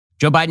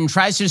Joe Biden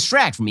tries to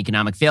distract from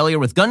economic failure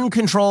with gun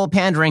control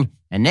pandering,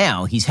 and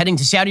now he's heading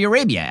to Saudi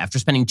Arabia after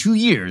spending 2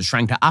 years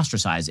trying to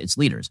ostracize its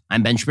leaders.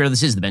 I'm Ben Shapiro.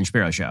 This is The Ben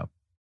Shapiro Show.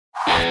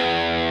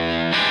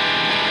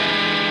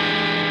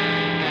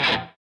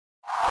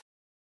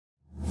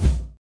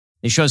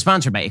 This show is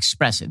sponsored by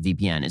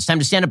ExpressVPN. It's time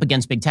to stand up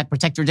against big tech.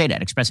 Protect your data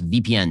at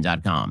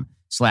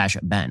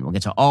expressvpn.com/Ben. We'll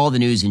get to all the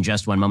news in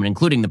just one moment,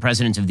 including the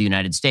President of the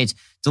United States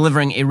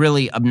delivering a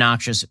really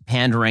obnoxious,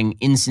 pandering,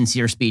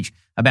 insincere speech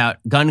about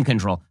gun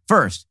control.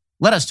 First,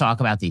 let us talk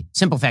about the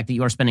simple fact that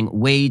you are spending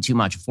way too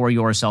much for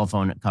your cell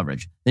phone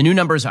coverage. The new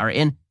numbers are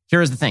in. Here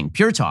is the thing.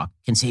 Pure Talk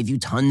can save you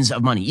tons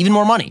of money, even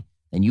more money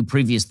than you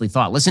previously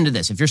thought. Listen to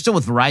this. If you're still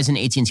with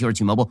Verizon, AT&T, or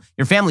T-Mobile,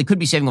 your family could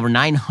be saving over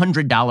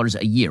 $900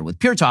 a year. With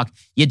Pure Talk,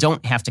 you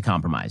don't have to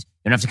compromise.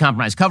 You don't have to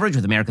compromise coverage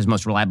with America's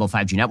most reliable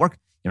 5G network.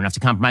 You don't have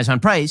to compromise on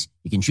price.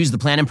 You can choose the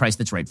plan and price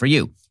that's right for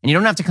you. And you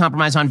don't have to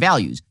compromise on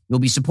values. You'll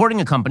be supporting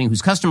a company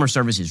whose customer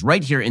service is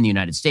right here in the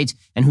United States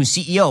and whose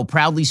CEO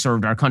proudly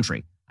served our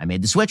country. I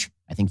made the switch.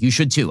 I think you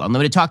should too.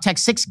 Unlimited talk,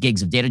 text, 6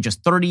 gigs of data,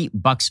 just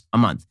 $30 a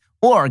month.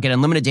 Or get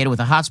unlimited data with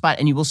a hotspot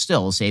and you will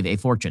still save a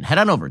fortune. Head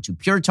on over to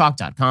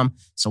puretalk.com,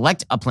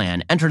 select a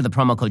plan, enter the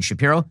promo code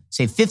Shapiro,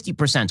 save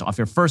 50% off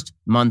your first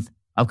month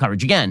of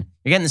coverage. Again,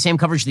 you're getting the same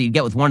coverage that you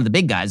get with one of the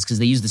big guys because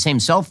they use the same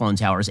cell phone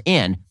towers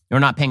and you're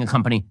not paying a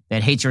company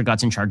that hates your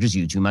guts and charges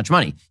you too much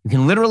money. You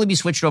can literally be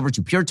switched over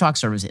to Pure Talk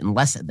service in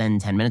less than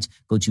 10 minutes.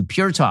 Go to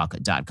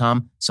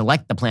puretalk.com,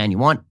 select the plan you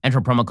want,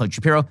 enter promo code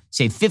Shapiro,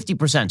 save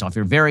 50% off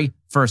your very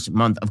first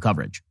month of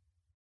coverage.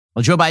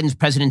 Well, Joe Biden's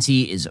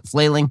presidency is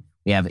flailing.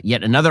 We have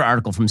yet another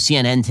article from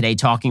CNN today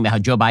talking about how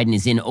Joe Biden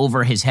is in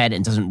over his head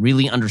and doesn't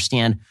really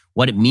understand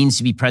what it means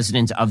to be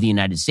president of the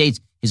United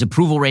States. His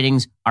approval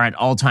ratings are at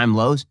all-time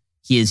lows.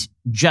 He is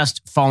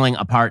just falling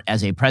apart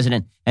as a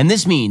president. And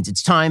this means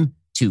it's time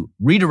to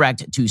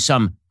redirect to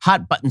some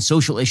hot-button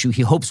social issue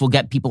he hopes will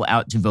get people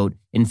out to vote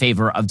in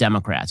favor of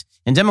Democrats.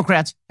 And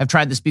Democrats have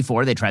tried this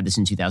before. They tried this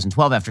in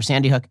 2012 after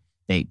Sandy Hook.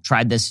 They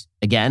tried this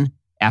again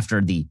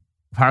after the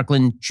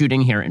Parkland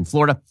shooting here in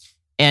Florida.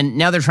 And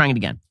now they're trying it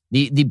again.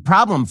 The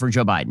problem for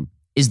Joe Biden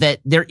is that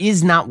there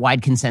is not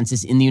wide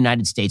consensus in the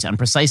United States on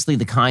precisely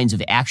the kinds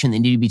of action that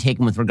need to be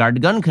taken with regard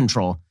to gun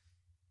control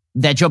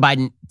that Joe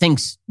Biden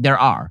thinks there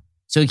are.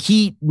 So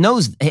he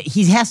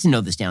has to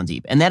know this down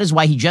deep. And that is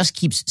why he just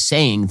keeps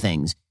saying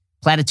things,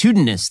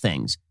 platitudinous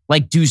things,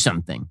 like do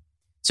something.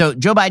 So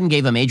Joe Biden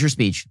gave a major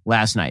speech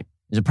last night.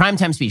 It was a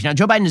primetime speech. Now,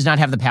 Joe Biden does not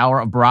have the power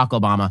of Barack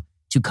Obama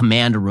to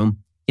command a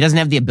room. He doesn't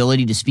have the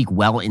ability to speak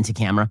well into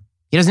camera.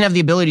 He doesn't have the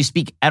ability to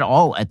speak at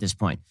all at this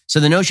point. So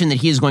the notion that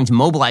he is going to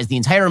mobilize the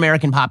entire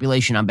American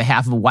population on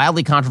behalf of a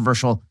wildly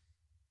controversial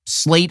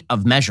slate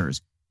of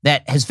measures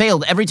that has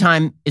failed every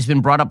time it's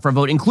been brought up for a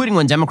vote, including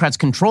when Democrats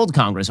controlled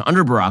Congress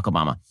under Barack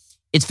Obama,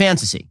 it's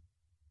fantasy.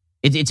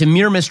 It's a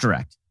mere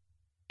misdirect.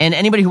 And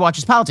anybody who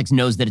watches politics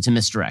knows that it's a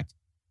misdirect.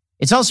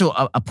 It's also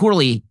a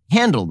poorly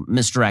handled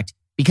misdirect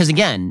because,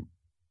 again,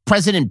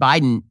 President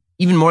Biden,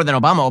 even more than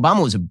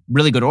Obama was a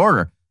really good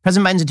orator.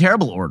 President Biden's a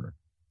terrible orator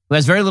who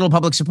has very little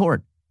public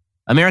support.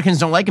 Americans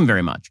don't like him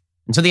very much.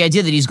 And so the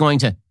idea that he's going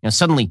to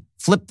suddenly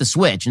flip the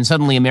switch and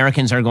suddenly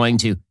Americans are going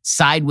to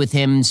side with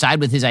him,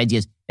 side with his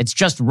ideas, it's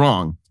just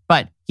wrong.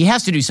 But he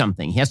has to do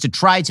something. He has to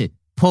try to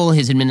pull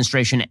his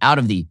administration out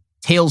of the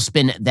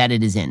tailspin that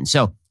it is in.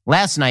 So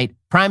last night,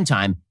 prime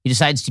time, he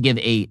decides to give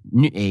a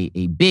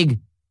big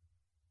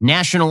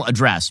national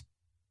address.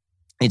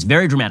 It's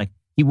very dramatic.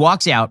 He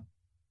walks out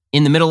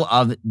in the middle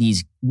of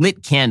these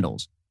lit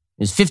candles.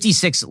 There's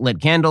 56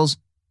 lit candles,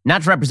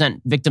 not to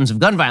represent victims of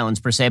gun violence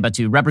per se, but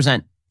to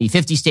represent the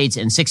 50 states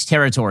and 6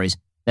 territories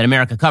that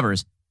America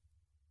covers.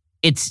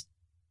 It's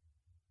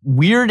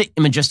weird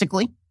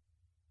imagistically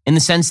in the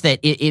sense that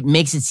it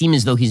makes it seem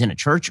as though he's in a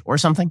church or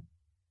something.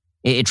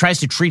 It tries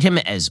to treat him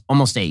as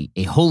almost a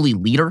holy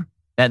leader.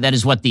 That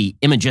is what the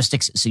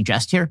imagistics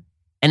suggest here.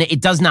 And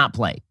it does not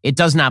play. It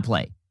does not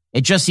play.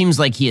 It just seems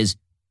like he is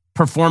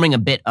performing a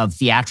bit of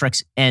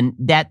theatrics, and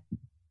that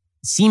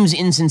seems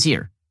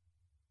insincere,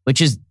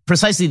 which is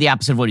precisely the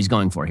opposite of what he's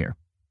going for here.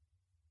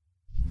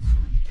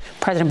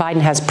 President Biden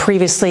has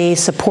previously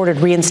supported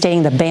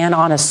reinstating the ban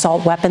on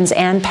assault weapons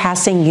and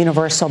passing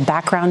universal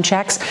background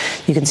checks.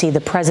 You can see the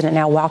president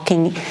now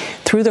walking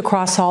through the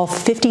cross hall,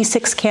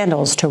 56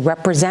 candles to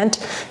represent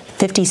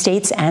 50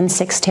 states and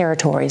 6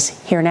 territories.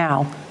 Here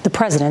now, the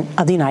president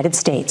of the United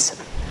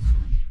States.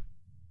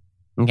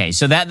 Okay,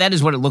 so that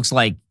is what it looks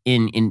like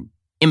in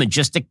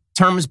imagistic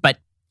terms, but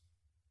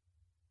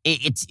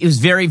it was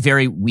very,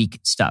 very weak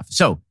stuff.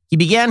 So he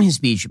began his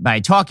speech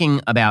by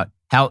talking about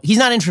how he's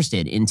not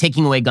interested in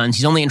taking away guns.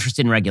 He's only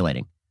interested in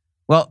regulating.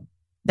 Well,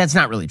 that's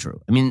not really true.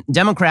 I mean,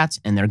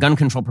 Democrats and their gun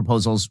control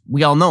proposals,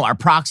 we all know, are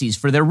proxies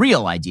for their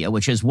real idea,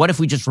 which is what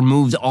if we just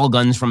removed all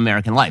guns from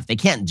American life? They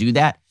can't do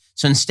that.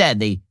 So instead,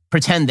 they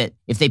pretend that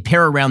if they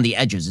pare around the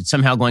edges, it's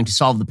somehow going to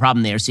solve the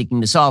problem they are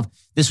seeking to solve.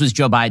 This was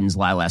Joe Biden's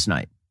lie last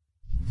night.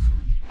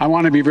 I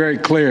want to be very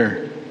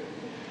clear.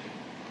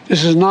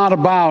 This is not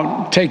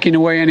about taking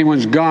away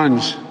anyone's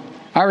guns.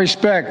 I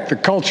respect the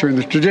culture and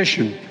the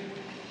tradition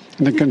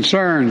and the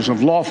concerns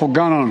of lawful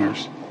gun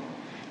owners.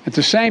 At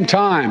the same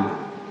time,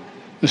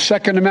 the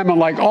Second Amendment,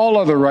 like all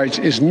other rights,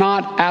 is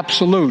not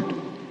absolute.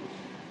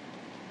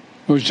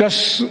 It was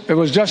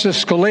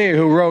Justice Scalia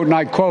who wrote, and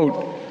I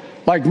quote,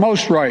 "Like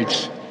most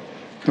rights,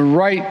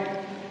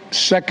 the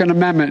Second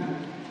Amendment,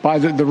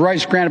 the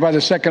rights granted by the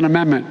Second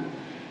Amendment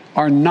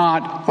are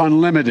not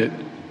unlimited."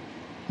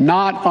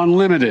 Not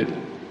unlimited.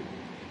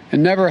 It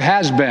never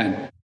has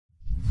been.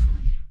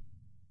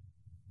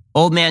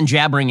 Old man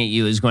jabbering at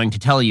you is going to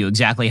tell you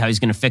exactly how he's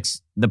going to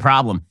fix the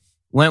problem.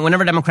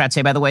 Whenever Democrats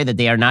say, by the way, that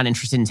they are not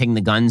interested in taking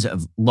the guns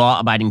of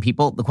law-abiding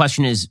people, the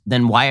question is,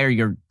 then why are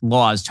your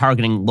laws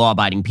targeting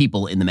law-abiding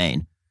people in the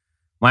main?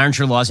 Why aren't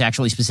your laws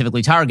actually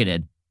specifically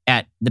targeted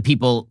at the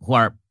people who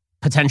are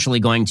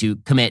potentially going to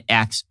commit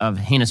acts of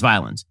heinous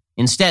violence?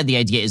 Instead, the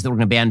idea is that we're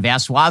going to ban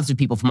vast swaths of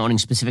people from owning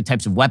specific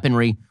types of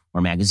weaponry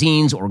or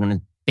magazines, or we're going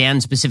to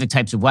ban specific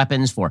types of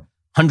weapons for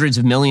hundreds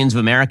of millions of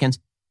Americans.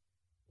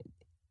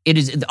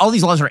 All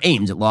these laws are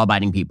aimed at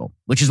law-abiding people,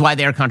 which is why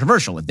they are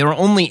controversial. If they were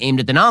only aimed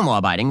at the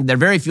non-law-abiding, there are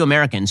very few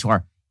Americans who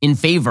are in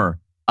favor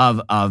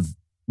of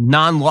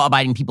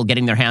non-law-abiding people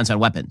getting their hands on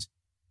weapons.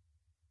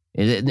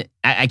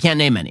 I can't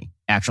name any,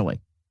 actually.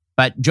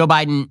 But Joe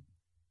Biden,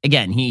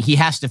 again, he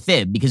has to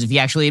fib, because if he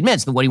actually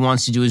admits that what he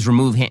wants to do is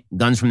remove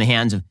guns from the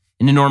hands of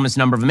an enormous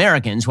number of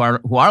Americans who are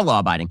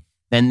law-abiding,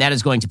 then that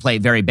is going to play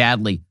very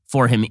badly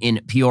for him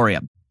in Peoria.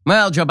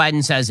 Well, Joe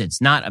Biden says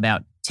it's not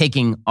about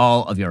taking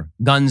all of your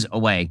guns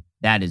away.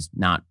 That is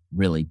not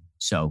really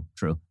so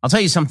true. I'll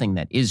tell you something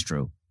that is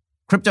true.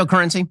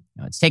 Cryptocurrency,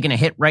 it's taking a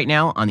hit right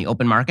now on the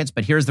open markets,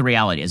 but here's the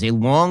reality. As a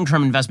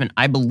long-term investment,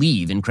 I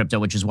believe in crypto,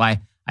 which is why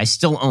I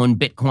still own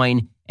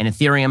Bitcoin and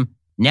Ethereum.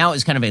 Now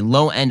is kind of a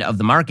low end of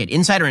the market.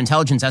 Insider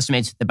Intelligence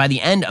estimates that by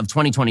the end of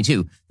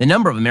 2022, the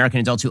number of American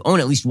adults who own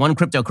at least one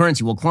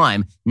cryptocurrency will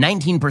climb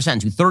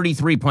 19% to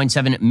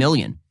 33.7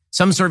 million.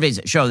 Some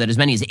surveys show that as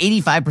many as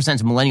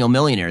 85% of millennial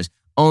millionaires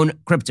own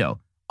crypto.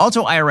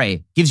 Alto IRA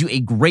gives you a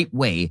great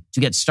way to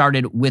get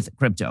started with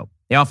crypto.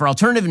 They offer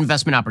alternative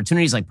investment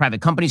opportunities like private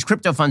companies,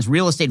 crypto funds,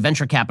 real estate,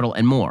 venture capital,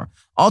 and more.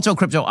 Alto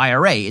Crypto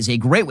IRA is a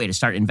great way to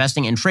start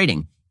investing and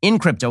trading in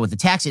crypto with a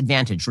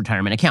tax-advantaged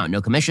retirement account.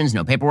 No commissions,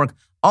 no paperwork.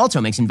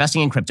 Alto makes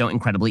investing in crypto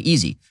incredibly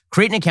easy.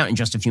 Create an account in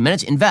just a few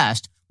minutes.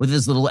 Invest with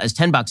as little as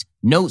 $10.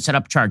 No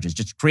setup charges.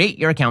 Just create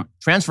your account,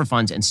 transfer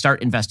funds, and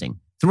start investing.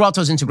 Through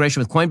Alto's integration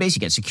with Coinbase, you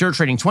get secure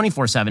trading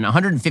 24/7,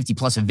 150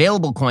 plus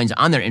available coins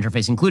on their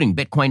interface, including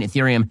Bitcoin,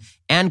 Ethereum,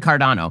 and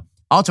Cardano.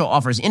 Alto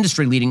offers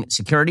industry-leading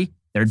security,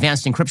 their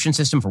advanced encryption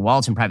system for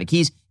wallets and private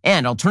keys,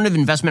 and alternative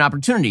investment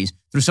opportunities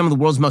through some of the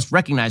world's most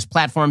recognized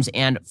platforms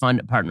and fund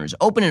partners.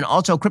 Open an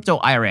Alto Crypto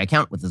IRA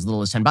account with as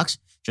little as $10.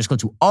 Just go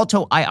to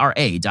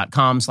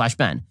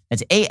altoira.com/Ben.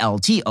 That's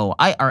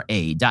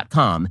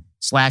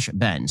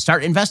ALTOIRA.com/Ben.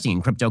 Start investing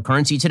in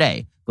cryptocurrency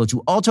today. Go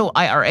to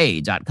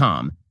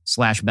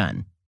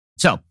altoira.com/Ben.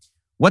 So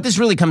what this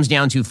really comes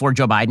down to for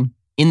Joe Biden,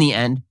 in the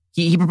end,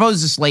 he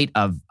proposes a slate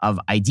of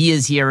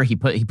ideas here. He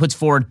puts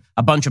forward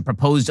a bunch of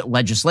proposed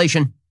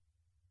legislation,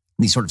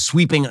 these sort of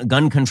sweeping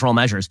gun control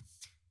measures.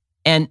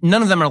 And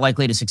none of them are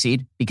likely to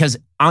succeed because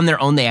on their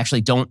own, they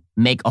actually don't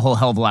make a whole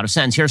hell of a lot of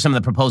sense. Here are some of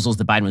the proposals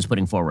that Biden was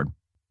putting forward.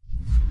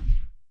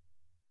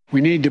 We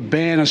need to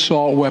ban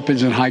assault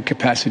weapons and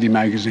high-capacity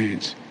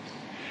magazines.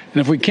 And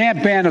if we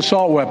can't ban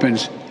assault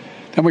weapons,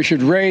 then we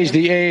should raise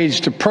the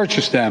age to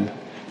purchase them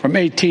from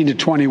 18 to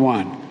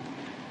 21.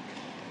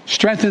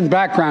 Strengthen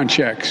background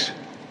checks.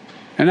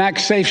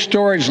 Enact safe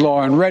storage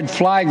law and red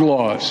flag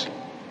laws.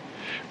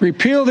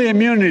 Repeal the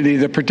immunity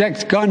that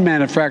protects gun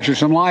manufacturers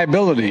from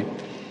liability.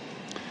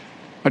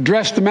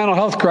 Address the mental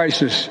health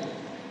crisis,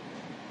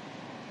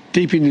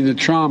 deepening the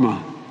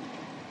trauma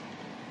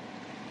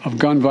of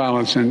gun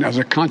violence and as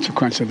a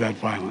consequence of that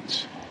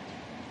violence.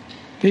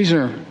 These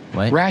are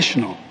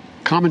rational,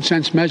 common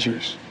sense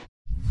measures.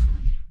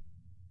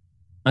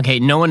 Okay,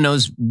 no one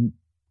knows.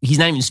 He's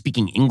not even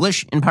speaking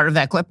English in part of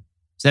that clip.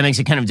 So that makes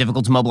it kind of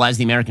difficult to mobilize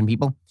the American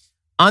people.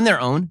 On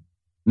their own,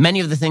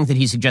 many of the things that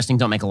he's suggesting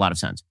don't make a lot of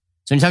sense.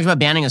 So when he talks about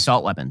banning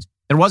assault weapons,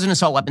 there was an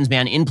assault weapons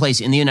ban in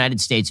place in the United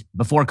States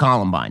before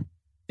Columbine.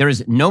 There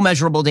is no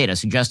measurable data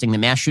suggesting that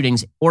mass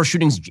shootings or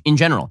shootings in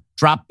general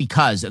drop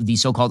because of the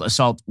so-called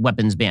assault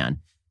weapons ban.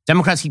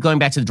 Democrats keep going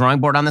back to the drawing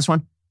board on this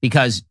one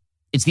because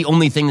it's the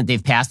only thing that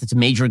they've passed that's a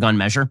major gun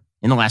measure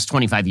in the last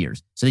 25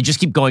 years. So they just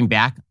keep going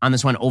back on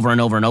this one over and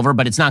over and over,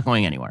 but it's not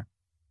going anywhere.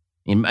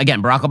 And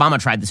again, Barack Obama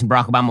tried this, and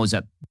Barack Obama was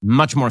a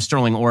much more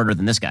sterling orator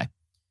than this guy.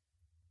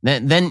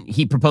 Then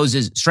he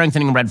proposes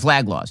strengthening red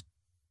flag laws.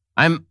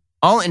 I'm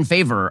all in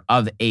favor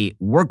of a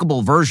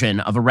workable version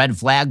of a red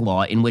flag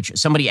law in which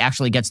somebody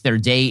actually gets their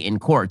day in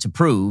court to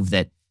prove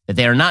that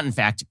they are not, in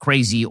fact,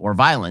 crazy or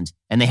violent,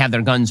 and they have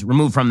their guns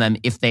removed from them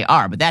if they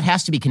are. But that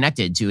has to be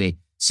connected to a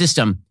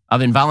system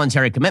of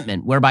involuntary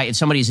commitment, whereby if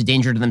somebody is a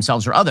danger to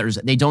themselves or others,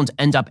 they don't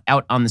end up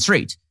out on the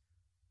streets.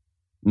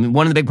 I mean,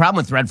 one of the big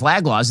problems with red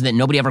flag laws is that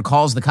nobody ever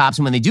calls the cops,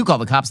 and when they do call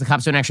the cops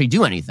don't actually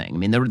do anything. I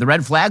mean, the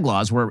red flag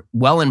laws were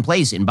well in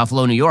place in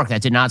Buffalo, New York.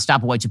 That did not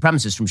stop a white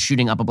supremacist from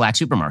shooting up a black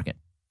supermarket.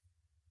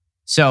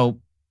 So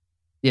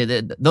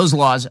those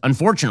laws,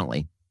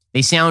 unfortunately,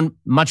 they sound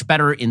much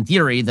better in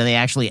theory than they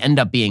actually end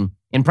up being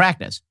in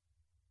practice.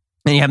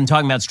 And you have them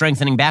talking about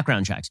strengthening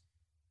background checks.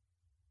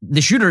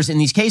 The shooters in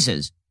these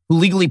cases who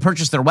legally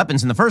purchased their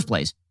weapons in the first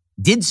place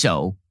did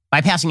so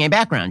by passing a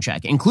background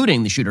check,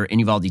 including the shooter in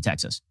Uvalde,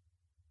 Texas.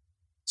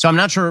 So I'm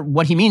not sure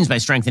what he means by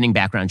strengthening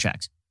background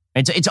checks.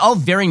 It's all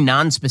very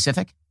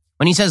non-specific.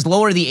 When he says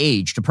lower the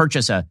age to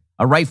purchase a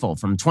rifle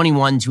from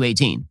 21 to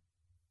 18,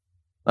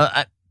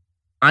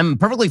 I'm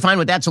perfectly fine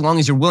with that so long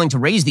as you're willing to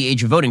raise the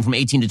age of voting from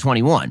 18 to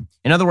 21.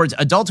 In other words,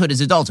 adulthood is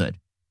adulthood.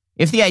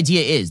 If the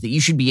idea is that you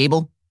should be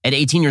able at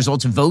 18 years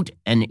old to vote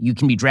and you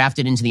can be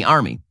drafted into the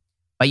army,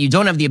 but you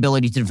don't have the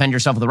ability to defend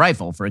yourself with a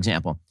rifle, for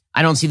example,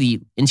 I don't see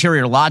the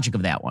interior logic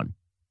of that one.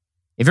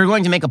 If you're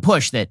going to make a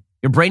push that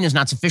your brain is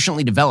not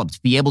sufficiently developed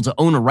to be able to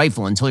own a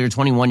rifle until you're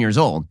 21 years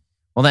old,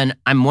 well, then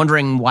I'm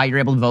wondering why you're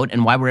able to vote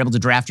and why we're able to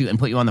draft you and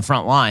put you on the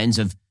front lines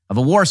of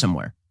a war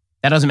somewhere.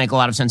 That doesn't make a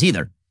lot of sense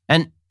either.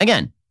 And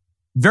again,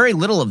 very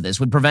little of this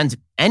would prevent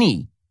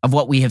any of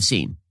what we have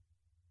seen.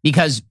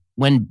 Because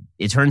when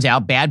it turns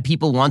out bad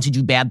people want to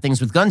do bad things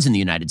with guns in the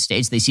United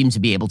States, they seem to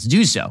be able to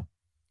do so.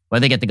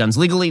 Whether they get the guns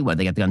legally, whether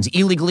they get the guns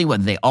illegally,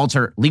 whether they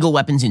alter legal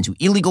weapons into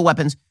illegal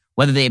weapons,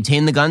 whether they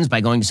obtain the guns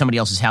by going to somebody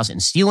else's house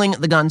and stealing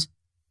the guns.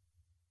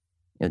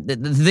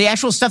 The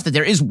actual stuff that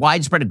there is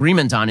widespread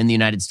agreement on in the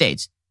United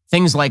States,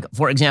 things like,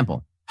 for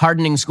example,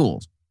 hardening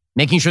schools,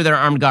 making sure there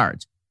are armed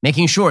guards,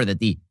 making sure that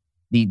the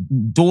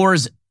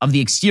doors of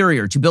the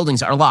exterior to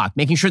buildings are locked,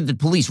 making sure that the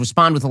police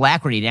respond with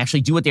alacrity and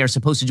actually do what they are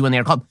supposed to do when they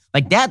are called.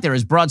 Like that, there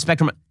is broad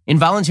spectrum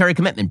involuntary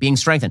commitment being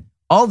strengthened.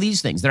 All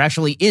these things, there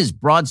actually is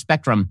broad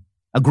spectrum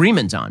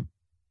agreement on.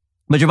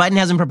 But Joe Biden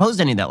hasn't proposed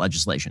any of that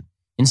legislation.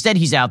 Instead,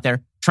 he's out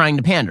there trying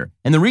to pander.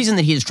 And the reason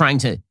that he is trying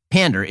to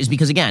pander is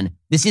because, again,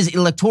 this is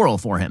electoral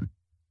for him.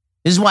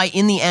 This is why,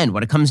 in the end,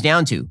 what it comes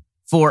down to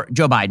for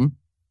Joe Biden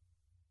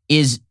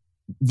is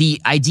the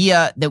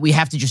idea that we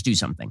have to just do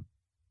something.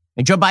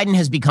 And Joe Biden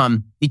has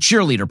become the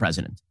cheerleader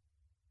president.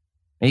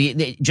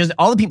 Just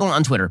all the people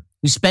on Twitter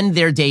who spend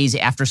their days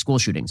after school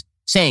shootings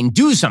saying,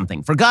 do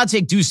something. For God's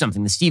sake, do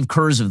something. The Steve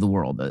Kerrs of the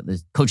world,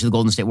 the coach of the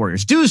Golden State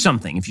Warriors. Do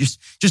something. If you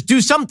just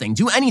do something,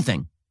 do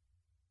anything.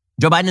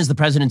 Joe Biden is the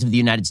president of the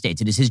United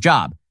States. It is his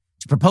job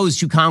to propose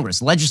to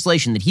Congress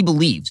legislation that he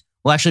believes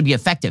will actually be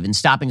effective in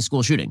stopping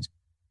school shootings.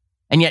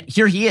 And yet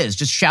here he is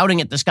just shouting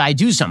at the sky,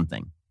 do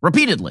something,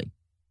 repeatedly.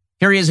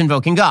 Here he is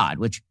invoking God,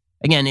 which,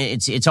 again,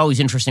 it's always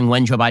interesting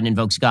when Joe Biden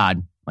invokes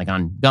God, like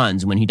on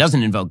guns, when he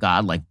doesn't invoke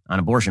God, like on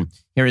abortion.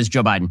 Here is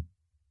Joe Biden.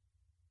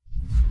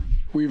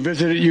 We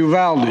visited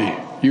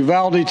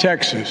Uvalde,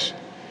 Texas.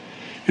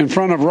 In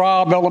front of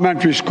Robb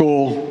Elementary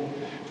School,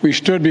 we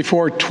stood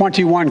before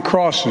 21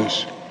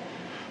 crosses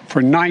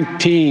for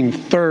 19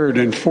 third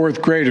and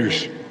fourth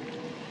graders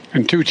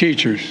and 2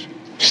 teachers.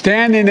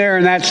 Standing there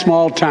in that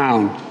small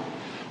town,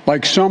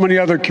 like so many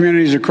other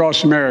communities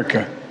across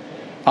America,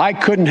 I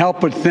couldn't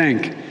help but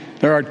think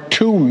there are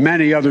too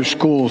many other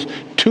schools,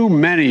 too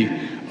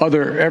many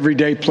other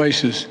everyday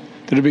places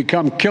that have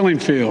become killing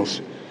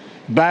fields,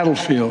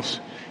 battlefields.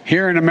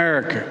 Here in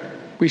America,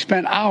 we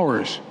spent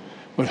hours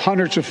with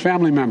hundreds of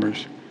family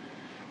members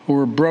who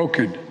were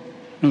broken,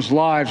 whose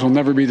lives will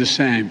never be the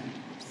same.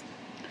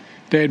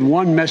 They had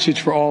one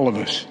message for all of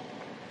us.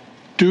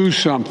 Do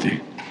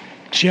something.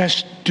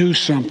 Just do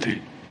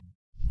something.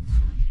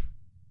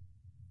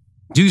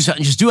 Do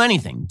something. Just do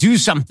anything. Do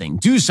something.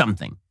 Do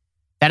something.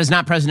 That is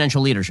not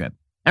presidential leadership.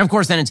 And of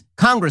course, then it's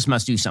Congress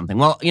must do something.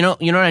 Well, you know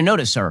what I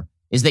noticed, sir,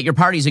 is that your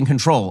party's in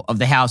control of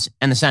the House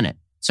and the Senate.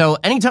 So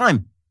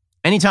anytime.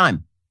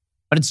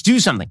 But it's do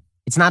something.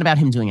 It's not about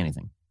him doing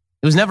anything.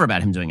 It was never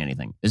about him doing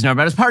anything. It was never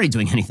about his party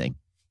doing anything.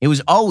 It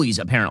was always,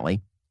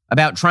 apparently,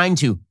 about trying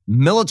to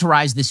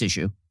militarize this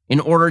issue in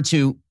order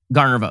to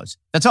garner votes.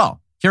 That's all.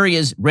 Here he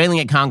is railing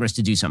at Congress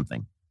to do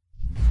something.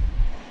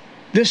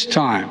 This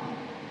time,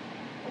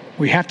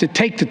 we have to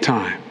take the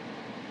time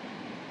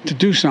to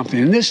do something.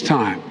 And this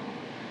time,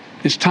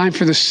 it's time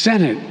for the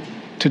Senate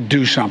to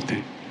do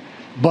something.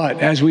 But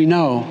as we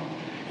know,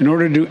 in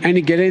order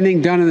to get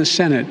anything done in the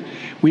Senate,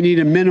 we need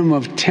a minimum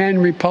of 10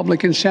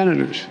 Republican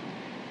senators.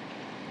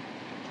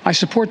 I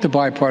support the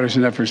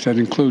bipartisan efforts that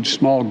include a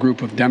small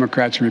group of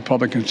Democrats and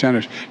Republican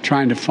senators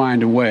trying to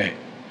find a way.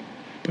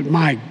 But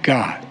my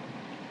God,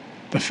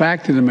 the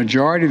fact that the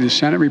majority of the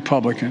Senate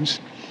Republicans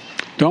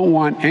don't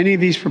want any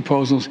of these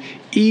proposals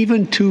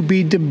even to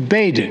be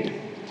debated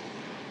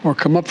or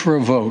come up for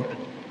a vote,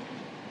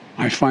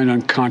 I find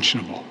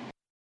unconscionable.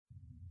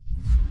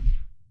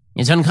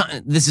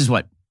 This is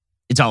what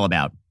it's all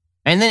about.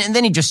 And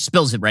then he just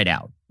spills it right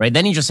out, right?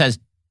 Then he just says,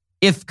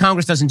 if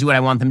Congress doesn't do what I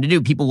want them to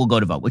do, people will go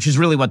to vote, which is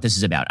really what this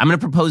is about. I'm going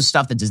to propose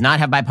stuff that does not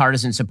have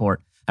bipartisan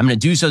support. I'm going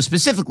to do so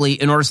specifically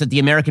in order so that the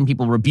American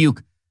people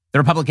rebuke the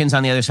Republicans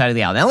on the other side of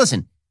the aisle. Now,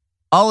 listen,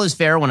 all is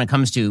fair when it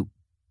comes to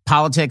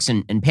politics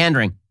and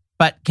pandering.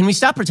 But can we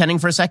stop pretending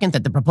for a second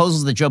that the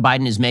proposals that Joe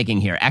Biden is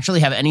making here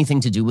actually have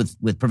anything to do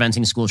with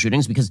preventing school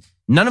shootings? Because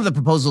none of the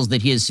proposals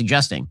that he is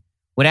suggesting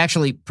would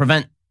actually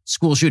prevent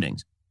school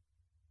shootings.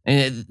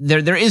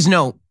 There is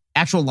no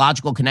actual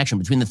logical connection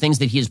between the things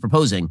that he is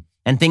proposing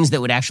and things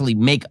that would actually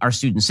make our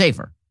students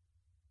safer.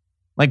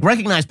 Like,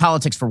 recognize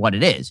politics for what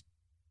it is.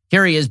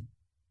 Here he is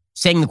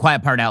saying the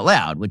quiet part out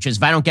loud, which is,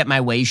 if I don't get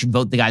my way, you should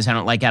vote the guys I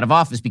don't like out of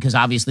office because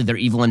obviously they're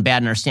evil and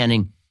bad and are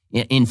standing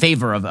in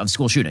favor of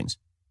school shootings.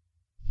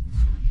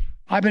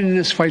 I've been in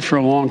this fight for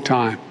a long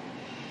time.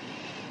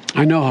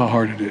 I know how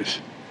hard it is,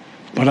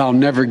 but I'll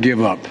never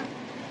give up.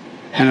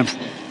 And if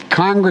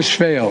Congress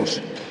fails,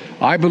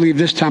 I believe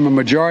this time a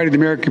majority of the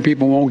American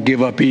people won't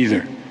give up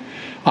either.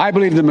 I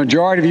believe the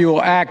majority of you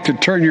will act to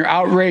turn your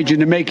outrage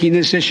into making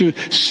this issue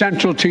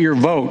central to your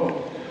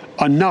vote.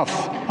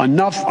 Enough,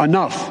 enough,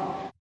 enough.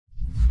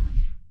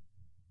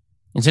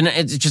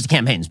 It's just a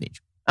campaign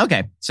speech.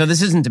 Okay, so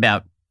this isn't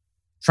about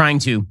trying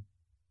to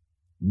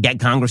get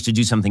Congress to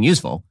do something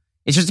useful.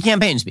 It's just a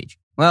campaign speech.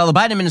 Well, the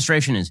Biden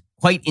administration is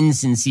quite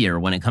insincere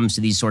when it comes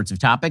to these sorts of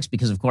topics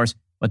because, of course,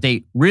 what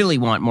they really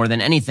want more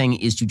than anything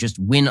is to just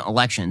win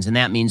elections, and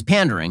that means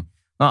pandering.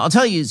 Well, I'll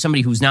tell you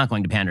somebody who's not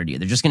going to pander to you.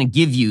 They're just going to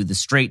give you the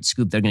straight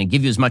scoop. They're going to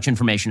give you as much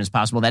information as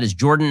possible. That is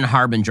Jordan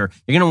Harbinger.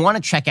 You're going to want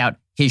to check out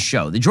his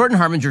show. The Jordan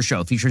Harbinger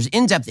Show features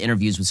in-depth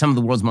interviews with some of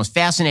the world's most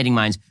fascinating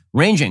minds,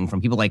 ranging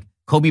from people like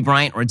Kobe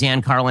Bryant or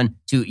Dan Carlin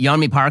to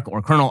Yeonmi Park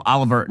or Colonel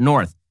Oliver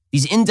North.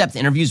 These in-depth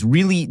interviews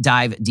really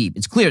dive deep.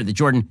 It's clear that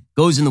Jordan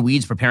goes in the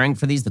weeds preparing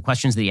for these. The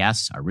questions that he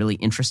asks are really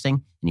interesting,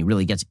 and he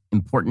really gets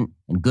important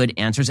and good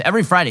answers.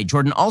 Every Friday,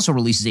 Jordan also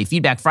releases a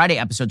Feedback Friday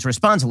episode to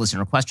respond to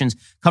listener questions,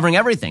 covering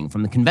everything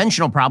from the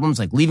conventional problems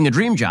like leaving a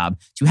dream job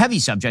to heavy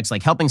subjects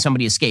like helping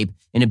somebody escape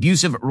an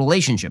abusive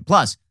relationship.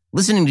 Plus,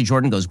 listening to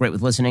Jordan goes great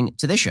with listening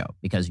to this show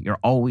because you're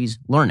always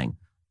learning.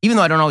 Even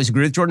though I don't always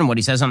agree with Jordan, what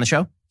he says on the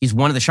show, he's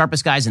one of the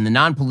sharpest guys in the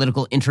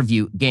non-political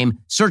interview game.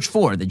 Search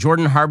for The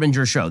Jordan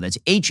Harbinger Show. That's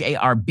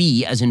Harb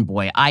as in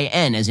boy,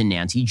 IN as in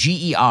Nancy,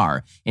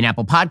 GER in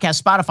Apple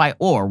Podcasts, Spotify,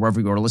 or wherever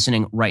you're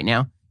listening right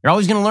now. You're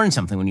always going to learn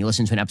something when you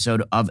listen to an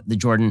episode of The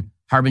Jordan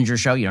Harbinger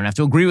Show. You don't have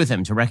to agree with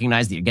him to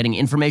recognize that you're getting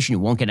information you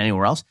won't get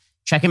anywhere else.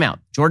 Check him out.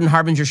 Jordan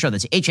Harbinger Show.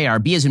 That's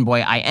Harb as in boy,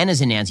 IN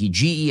as in Nancy,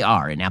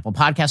 GER in Apple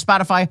Podcasts,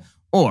 Spotify,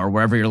 or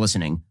wherever you're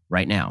listening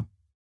right now.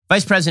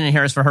 Vice President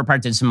Harris, for her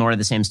part, did some more of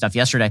the same stuff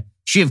yesterday.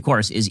 She, of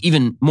course, is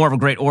even more of a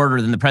great orator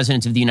than the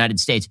President of the United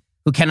States,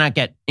 who cannot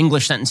get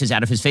English sentences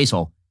out of his face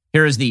hole.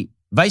 Here is the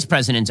Vice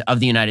President of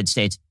the United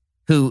States,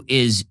 who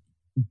is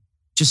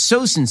just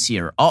so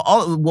sincere.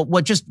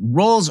 What just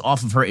rolls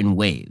off of her in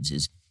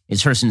waves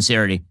is her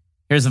sincerity.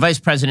 Here's the Vice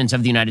President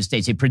of the United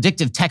States, a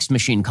predictive text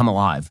machine come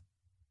alive.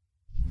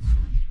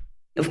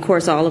 Of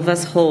course, all of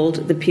us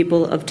hold the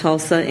people of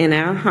Tulsa in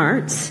our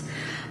hearts.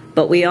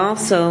 But we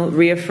also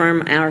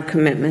reaffirm our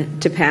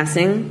commitment to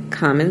passing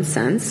common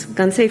sense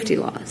gun safety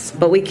laws.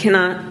 But we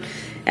cannot,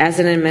 as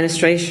an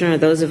administration or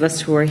those of us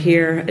who are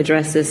here,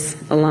 address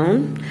this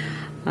alone.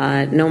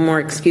 No more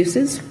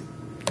excuses.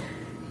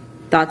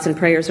 Thoughts and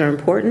prayers are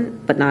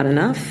important, but not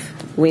enough.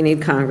 We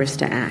need Congress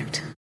to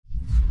act.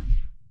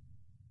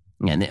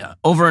 And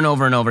over and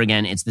over and over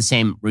again, it's the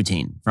same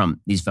routine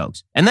from these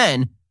folks. And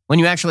then when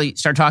you actually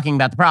start talking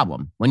about the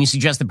problem, when you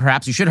suggest that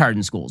perhaps we should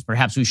harden schools,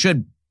 perhaps we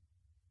should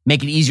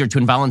make it easier to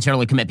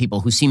involuntarily commit people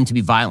who seem to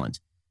be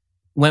violent.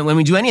 When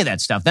we do any of that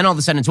stuff, then all of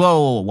a sudden it's,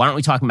 whoa, why aren't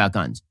we talking about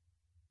guns?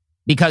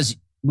 Because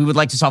we would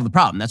like to solve the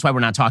problem. That's why we're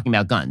not talking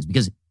about guns.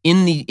 Because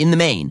in the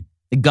main,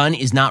 the gun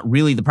is not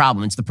really the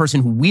problem. It's the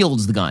person who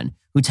wields the gun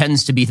who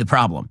tends to be the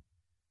problem.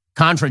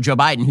 Contra Joe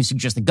Biden, who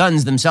suggests the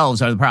guns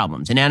themselves are the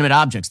problems. Inanimate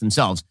objects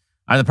themselves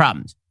are the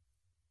problems.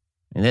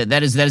 And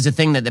that is a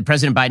thing that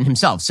President Biden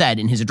himself said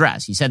in his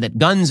address. He said that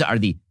guns are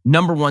the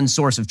number one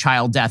source of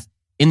child death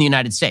in the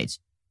United States.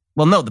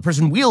 Well, no, the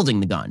person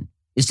wielding the gun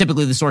is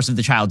typically the source of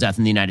the child death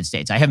in the United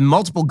States. I have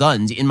multiple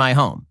guns in my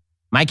home.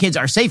 My kids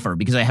are safer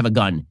because I have a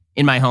gun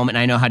in my home and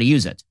I know how to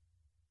use it.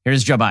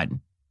 Here's Joe Biden.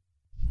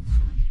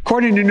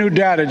 According to new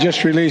data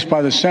just released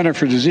by the Center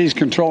for Disease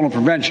Control and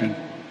Prevention,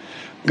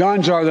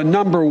 guns are the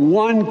number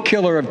one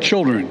killer of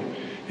children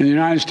in the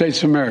United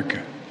States of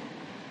America.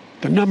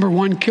 The number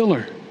one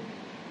killer.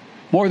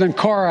 More than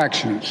car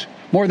accidents,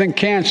 more than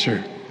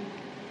cancer.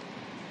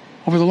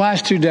 Over the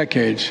last 2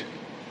 decades,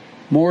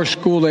 more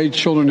school-age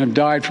children have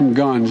died from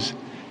guns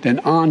than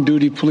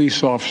on-duty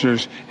police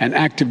officers and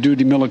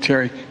active-duty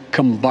military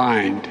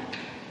combined.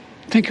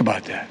 Think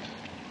about that.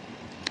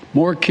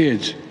 More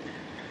kids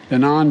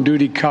than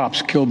on-duty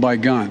cops killed by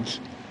guns.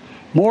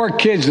 More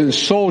kids than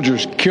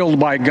soldiers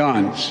killed by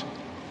guns.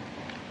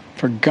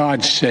 For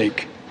God's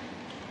sake,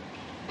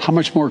 how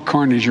much more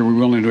carnage are we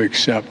willing to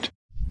accept?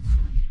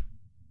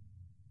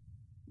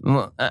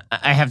 Well,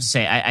 I have to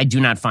say, I do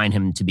not find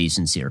him to be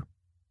sincere.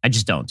 I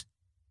just don't.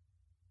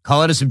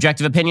 Call it a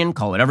subjective opinion,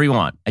 call it whatever you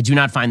want. I do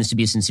not find this to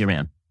be a sincere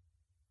man.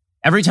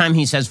 Every time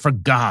he says, for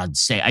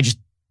God's sake,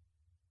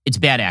 it's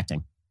bad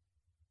acting.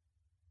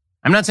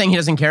 I'm not saying he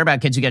doesn't care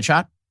about kids who get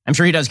shot. I'm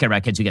sure he does care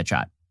about kids who get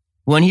shot.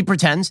 When he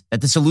pretends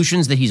that the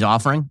solutions that he's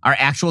offering are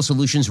actual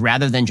solutions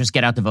rather than just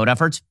get out the vote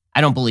efforts,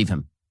 I don't believe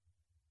him.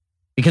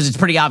 Because it's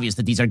pretty obvious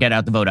that these are get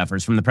out the vote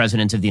efforts from the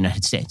President of the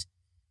United States.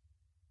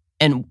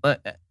 And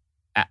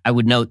I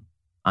would note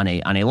on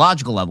a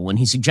logical level, when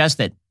he suggests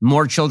that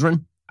more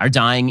children are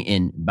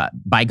dying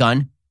by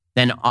gun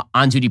than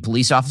on-duty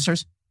police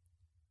officers?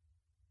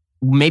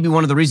 Maybe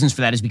one of the reasons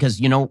for that is because,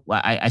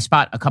 I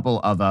spot a couple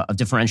of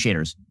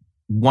differentiators.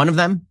 One of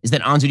them is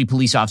that on-duty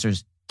police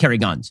officers carry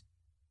guns.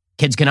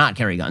 Kids cannot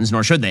carry guns,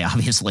 nor should they,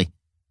 obviously.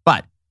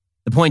 But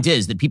the point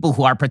is that people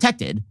who are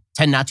protected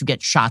tend not to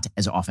get shot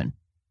as often.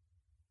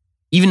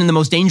 Even in the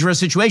most dangerous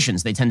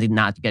situations, they tend to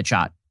not get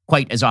shot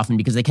quite as often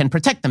because they can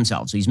protect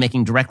themselves. So he's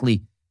making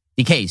directly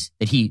the case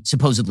that he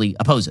supposedly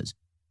opposes.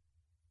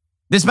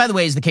 This, by the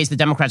way, is the case that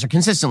Democrats are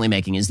consistently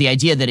making, is the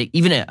idea that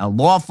even a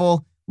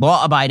lawful,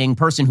 law-abiding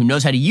person who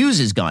knows how to use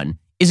his gun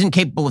isn't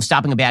capable of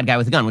stopping a bad guy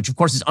with a gun, which of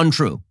course is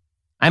untrue.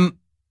 I'm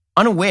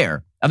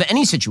unaware of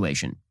any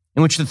situation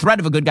in which the threat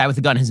of a good guy with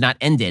a gun has not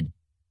ended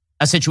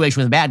a situation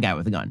with a bad guy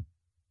with a gun.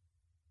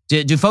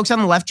 Do folks on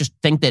the left just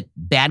think that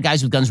bad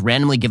guys with guns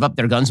randomly give up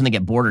their guns when they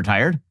get bored or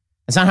tired?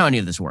 That's not how any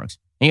of this works.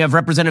 And you have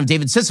Representative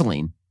David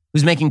Cicilline,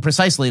 who's making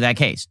precisely that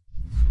case.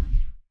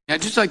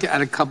 I'd just like to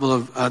add a couple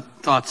of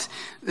thoughts.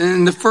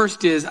 And the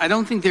first is, I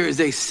don't think there is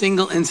a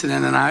single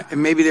incident,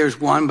 and maybe there's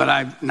one, but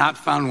I've not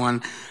found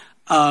one,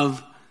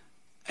 of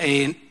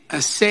an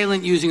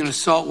assailant using an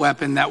assault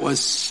weapon that was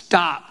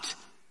stopped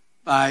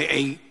by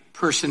a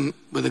person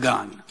with a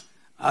gun.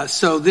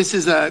 So this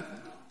is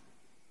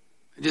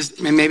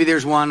maybe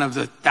there's one of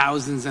the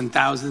thousands and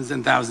thousands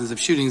and thousands of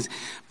shootings.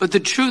 But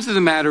the truth of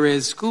the matter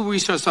is, school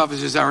resource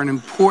officers are an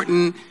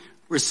important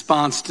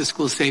response to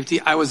school safety.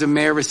 I was a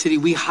mayor of a city.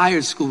 We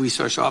hired school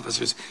resource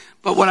officers.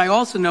 But what I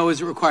also know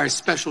is it requires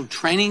special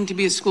training to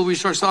be a school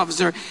resource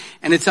officer,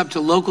 and it's up to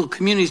local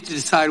communities to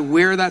decide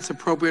where that's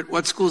appropriate,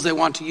 what schools they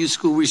want to use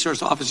school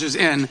resource officers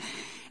in.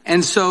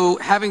 And so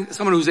having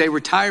someone who's a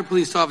retired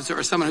police officer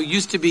or someone who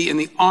used to be in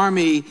the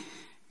Army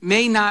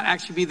may not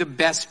actually be the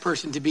best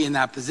person to be in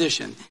that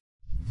position.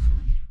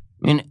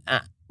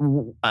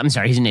 I'm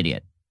sorry, he's an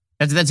idiot.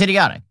 That's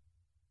idiotic.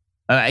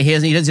 He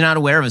is not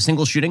aware of a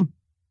single shooting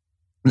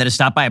that is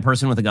stopped by a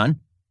person with a gun.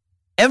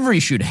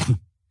 Every shooting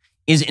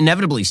is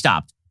inevitably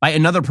stopped by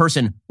another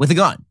person with a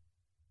gun.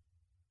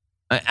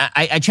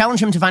 I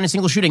challenge him to find a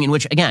single shooting in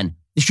which, again,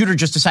 the shooter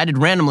just decided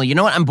randomly, you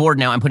know what, I'm bored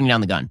now, I'm putting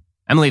down the gun.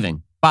 I'm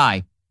leaving.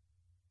 Bye.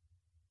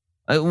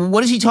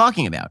 What is he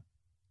talking about?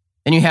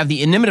 Then you have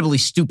the inimitably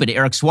stupid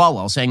Eric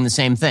Swalwell saying the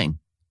same thing.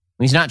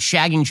 He's not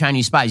shagging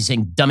Chinese spies. He's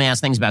saying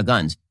dumbass things about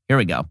guns. Here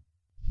we go.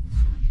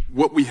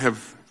 What we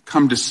have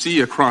come to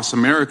see across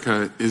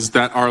America is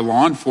that our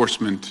law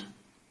enforcement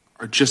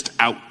are just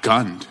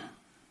outgunned.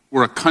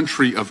 We're a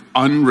country of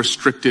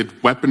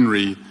unrestricted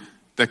weaponry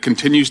that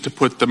continues to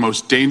put the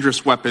most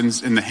dangerous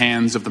weapons in the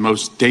hands of the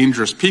most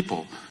dangerous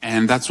people.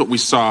 And that's what we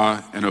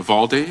saw in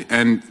Uvalde.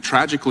 And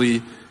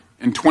tragically,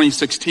 in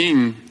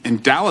 2016, in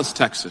Dallas,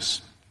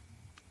 Texas,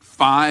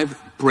 5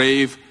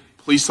 brave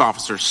police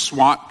officers,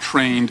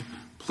 SWAT-trained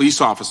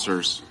police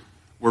officers,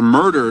 were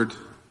murdered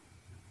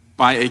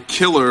by a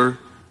killer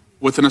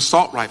with an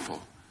assault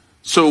rifle.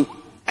 So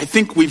I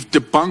think we've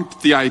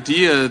debunked the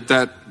idea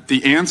that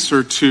the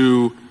answer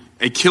to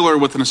a killer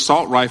with an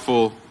assault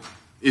rifle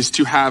is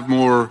to have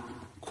more,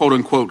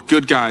 quote-unquote,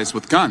 good guys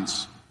with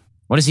guns.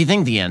 What does he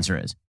think the answer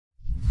is?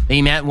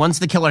 Once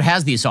the killer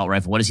has the assault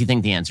rifle, what does he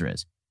think the answer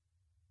is?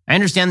 I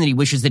understand that he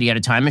wishes that he had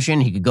a time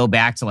machine. He could go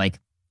back to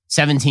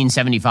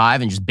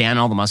 1775 and just ban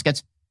all the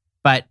muskets.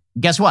 But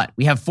guess what?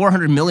 We have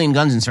 400 million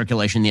guns in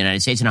circulation in the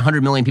United States and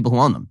 100 million people who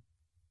own them.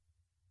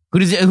 Who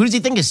does he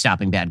think is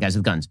stopping bad guys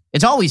with guns?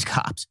 It's always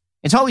cops.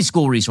 It's always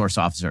school resource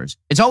officers.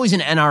 It's always an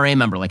NRA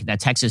member, like that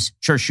Texas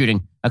church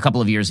shooting a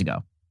couple of years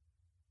ago.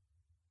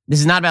 This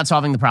is not about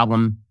solving the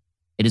problem.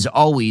 It is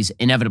always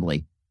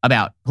inevitably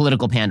about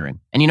political pandering.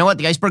 And you know what?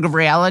 The iceberg of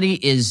reality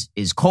is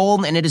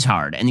cold and it is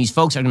hard. And these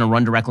folks are going to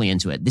run directly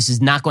into it. This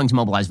is not going to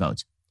mobilize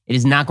votes. It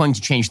is not going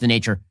to change the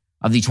nature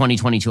of the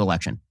 2022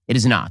 election. It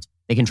is not.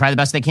 They can try the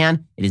best they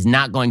can. It is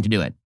not going to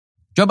do it.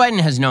 Joe Biden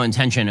has no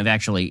intention of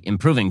actually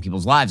improving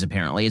people's lives,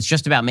 apparently. It's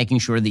just about making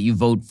sure that you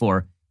vote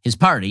for his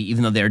party,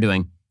 even though they're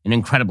doing an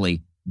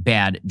incredibly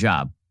bad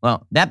job.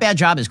 Well, that bad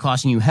job is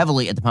costing you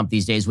heavily at the pump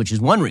these days, which is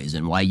one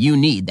reason why you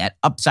need that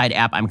Upside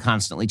app I'm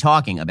constantly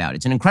talking about.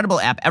 It's an incredible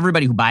app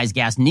everybody who buys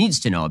gas needs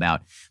to know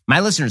about.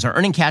 My listeners are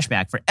earning cash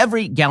back for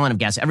every gallon of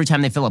gas every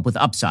time they fill up with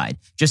Upside.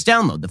 Just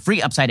download the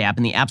free Upside app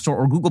in the App Store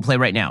or Google Play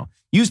right now.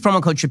 Use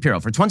promo code Shapiro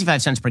for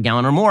 25 cents per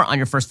gallon or more on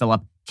your first fill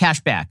up.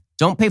 Cash back.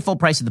 Don't pay full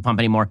price at the pump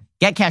anymore.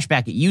 Get cash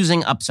back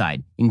using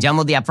Upside. You can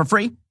download the app for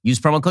free. Use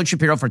promo code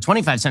Shapiro for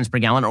 25 cents per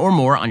gallon or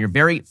more on your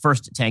very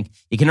first tank.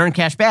 You can earn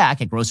cash back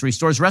at grocery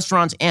stores,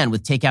 restaurants, and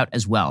with takeout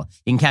as well.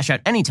 You can cash out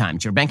anytime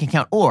to your bank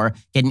account or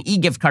get an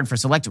e-gift card for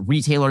select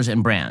retailers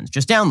and brands.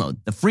 Just download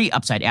the free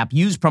Upside app.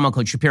 Use promo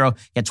code Shapiro.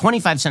 Get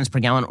 25 cents per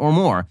gallon or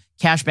more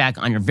cash back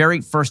on your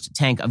very first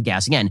tank of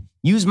gas. Again,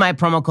 use my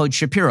promo code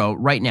Shapiro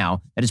right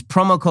now. That is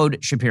promo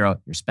code Shapiro.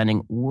 You're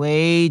spending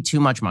way too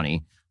much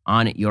money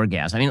on your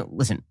gas. I mean,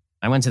 listen,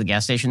 I went to the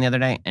gas station the other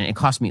day and it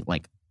cost me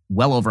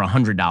well over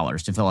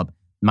 $100 to fill up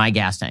my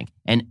gas tank.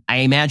 And I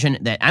imagine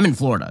that I'm in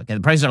Florida. Okay,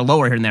 the prices are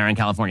lower here than they are in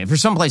California. If you're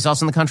someplace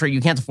else in the country,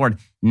 you can't afford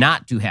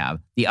not to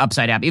have the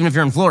Upside app. Even if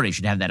you're in Florida, you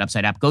should have that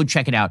Upside app. Go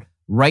check it out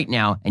right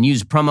now and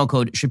use promo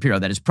code Shapiro.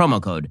 That is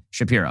promo code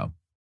Shapiro.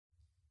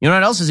 You know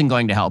what else isn't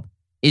going to help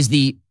is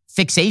the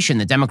fixation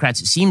that Democrats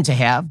seem to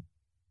have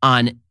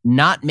on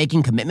not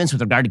making commitments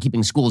with regard to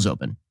keeping schools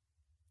open.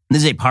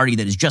 This is a party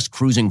that is just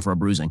cruising for a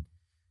bruising.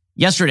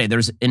 Yesterday,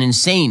 there's an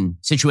insane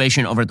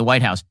situation over at the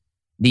White House.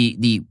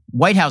 The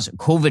White House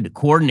COVID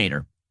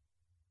coordinator,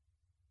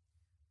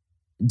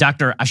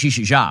 Dr. Ashish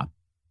Jha,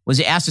 was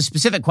asked a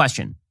specific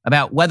question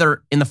about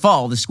whether in the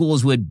fall the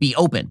schools would be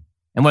open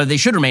and whether they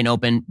should remain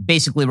open,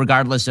 basically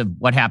regardless of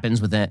what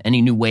happens with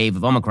any new wave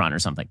of Omicron or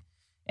something.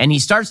 And he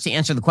starts to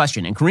answer the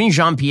question, and Karine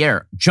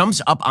Jean-Pierre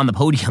jumps up on the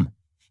podium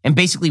and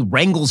basically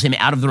wrangles him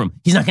out of the room.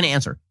 He's not going to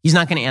answer. He's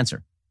not going to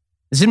answer.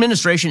 This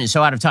administration is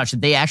so out of touch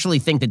that they actually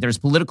think that there's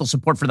political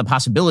support for the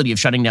possibility of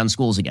shutting down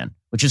schools again,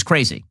 which is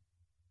crazy.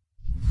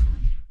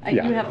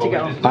 Yeah. You have to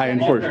go.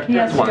 He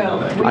has to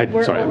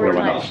go. Sorry, we're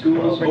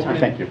over.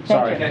 Thank you.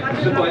 Sorry.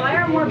 Why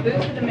are more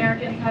boosted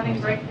Americans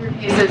having breakthrough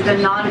cases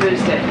than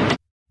non-boosted?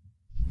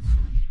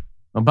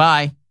 Well,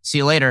 bye. See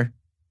you later.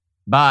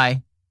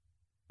 Bye.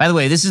 By the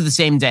way, this is the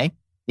same day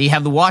that you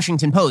have the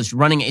Washington Post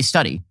running a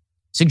study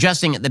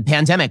suggesting that the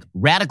pandemic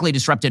radically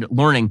disrupted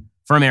learning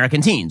for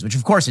American teens, which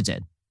of course it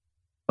did.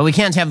 But we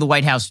can't have the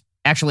White House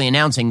actually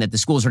announcing that the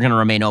schools are going to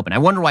remain open. I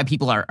wonder why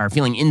people are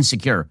feeling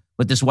insecure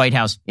with this White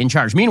House in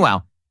charge.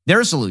 Meanwhile,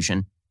 their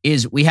solution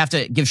is we have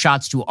to give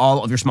shots to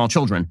all of your small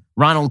children.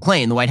 Ronald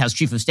Klain, the White House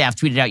chief of staff,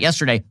 tweeted out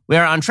yesterday, we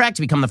are on track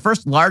to become the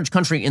first large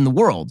country in the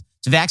world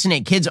to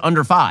vaccinate kids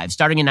under 5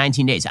 starting in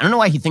 19 days. I don't know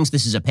why he thinks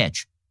this is a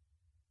pitch.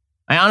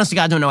 I honest to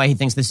God don't know why he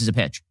thinks this is a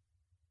pitch.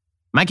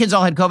 My kids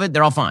all had COVID.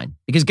 They're all fine.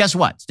 Because guess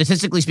what?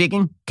 Statistically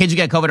speaking, kids who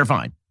get COVID are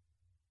fine.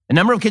 The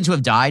number of kids who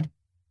have died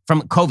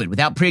from COVID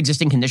without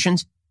pre-existing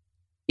conditions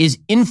is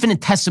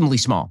infinitesimally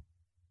small.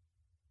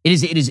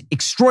 It is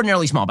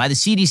extraordinarily small by the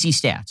CDC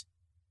stats.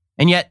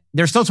 And yet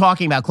they're still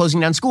talking about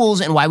closing down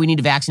schools and why we need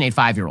to vaccinate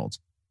 5-year-olds,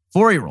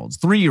 4-year-olds,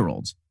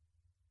 3-year-olds.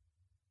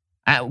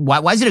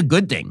 Why is it a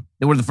good thing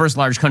that we're the first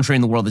large country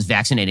in the world that's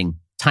vaccinating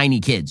tiny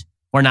kids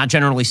who are not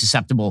generally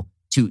susceptible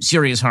to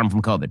serious harm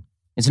from COVID?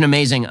 It's an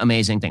amazing,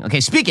 amazing thing.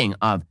 Okay, speaking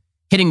of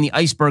hitting the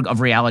iceberg of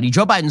reality,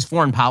 Joe Biden's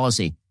foreign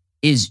policy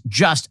is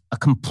just a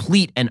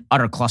complete and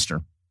utter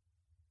cluster.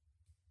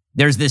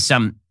 There's this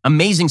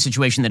amazing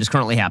situation that is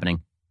currently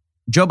happening.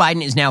 Joe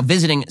Biden is now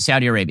visiting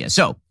Saudi Arabia.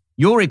 So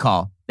you'll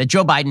recall that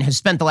Joe Biden has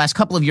spent the last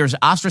couple of years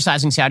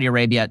ostracizing Saudi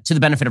Arabia to the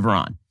benefit of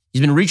Iran.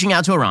 He's been reaching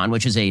out to Iran,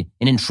 which is an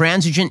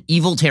intransigent,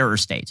 evil terror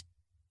state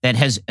that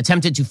has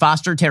attempted to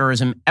foster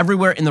terrorism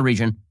everywhere in the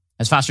region,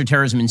 has fostered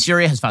terrorism in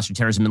Syria, has fostered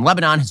terrorism in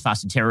Lebanon, has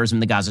fostered terrorism in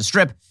the Gaza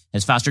Strip,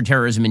 has fostered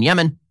terrorism in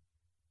Yemen.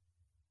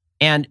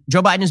 And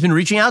Joe Biden has been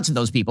reaching out to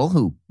those people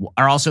who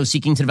are also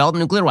seeking to develop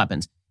nuclear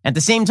weapons. At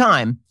the same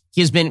time,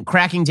 he has been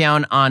cracking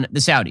down on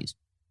the Saudis.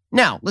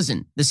 Now,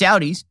 listen, the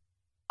Saudis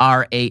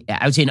are I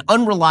would say, an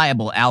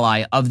unreliable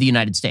ally of the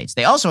United States.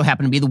 They also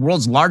happen to be the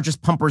world's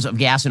largest pumpers of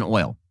gas and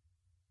oil.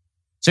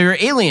 So you're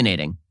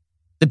alienating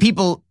the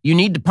people you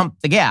need to pump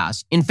the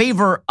gas in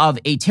favor of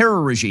a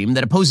terror regime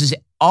that opposes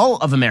all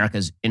of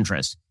America's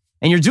interests.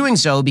 And you're doing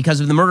so because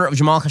of the murder of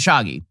Jamal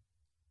Khashoggi,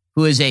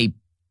 who is a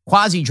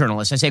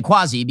quasi-journalist. I say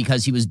quasi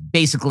because he was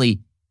basically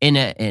in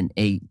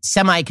a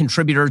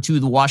semi-contributor to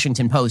the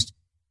Washington Post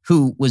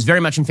who was very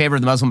much in favor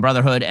of the Muslim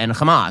Brotherhood and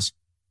Hamas.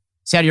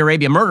 Saudi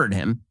Arabia murdered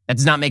him. That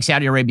does not make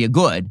Saudi Arabia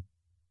good.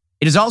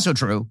 It is also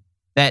true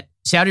that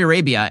Saudi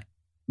Arabia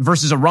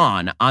versus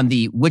Iran on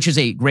the which is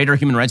a greater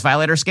human rights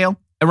violator scale,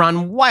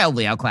 Iran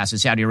wildly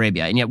outclasses Saudi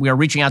Arabia. And yet we are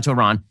reaching out to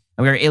Iran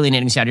and we are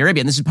alienating Saudi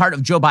Arabia. And this is part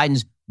of Joe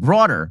Biden's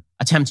broader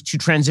attempt to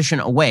transition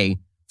away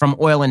from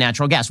oil and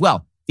natural gas.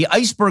 Well, the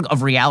iceberg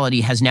of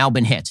reality has now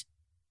been hit.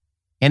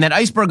 And that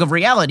iceberg of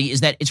reality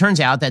is that it turns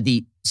out that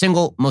the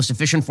single most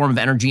efficient form of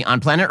energy on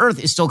planet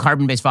Earth is still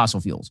carbon-based fossil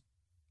fuels.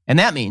 And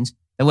that means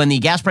that when the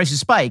gas prices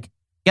spike,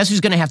 guess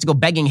who's going to have to go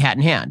begging hat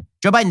in hand?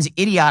 Joe Biden's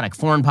idiotic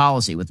foreign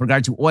policy with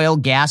regard to oil,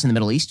 gas in the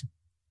Middle East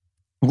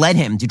led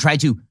him to try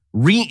to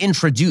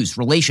reintroduce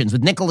relations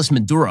with Nicolas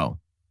Maduro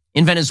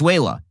in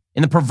Venezuela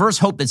in the perverse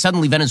hope that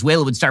suddenly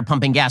Venezuela would start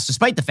pumping gas,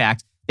 despite the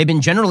fact they've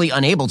been generally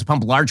unable to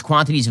pump large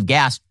quantities of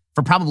gas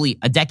for probably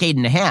a decade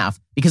and a half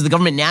because the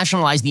government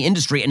nationalized the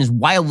industry and is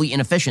wildly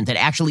inefficient at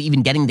actually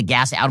even getting the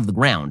gas out of the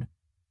ground.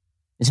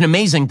 It's an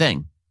amazing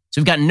thing. So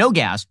we've gotten no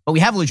gas, but we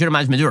have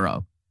legitimized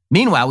Maduro.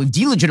 Meanwhile, we've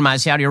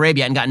delegitimized Saudi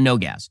Arabia and gotten no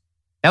gas.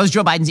 That was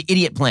Joe Biden's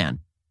idiot plan.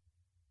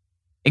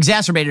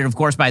 Exacerbated, of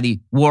course, by the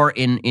war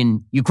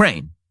in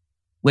Ukraine,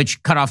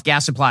 which cut off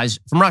gas supplies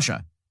from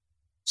Russia.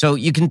 So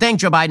you can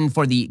thank Joe Biden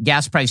for the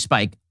gas price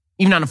spike,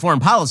 even on a foreign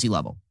policy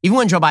level. Even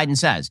when Joe Biden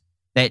says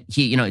that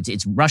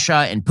it's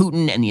Russia and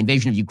Putin and the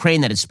invasion of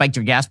Ukraine that has spiked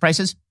your gas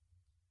prices,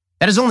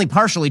 that is only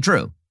partially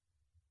true.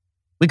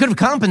 We could have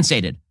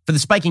compensated for the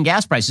spiking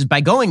gas prices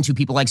by going to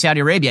people like Saudi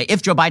Arabia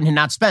if Joe Biden had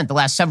not spent the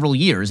last several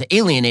years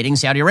alienating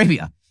Saudi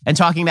Arabia and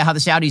talking about how the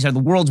Saudis are the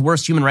world's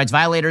worst human rights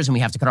violators and we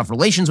have to cut off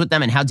relations with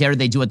them and how dare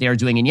they do what they are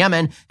doing in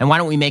Yemen and why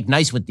don't we make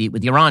nice with the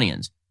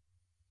Iranians.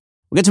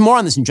 We'll get to more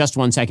on this in just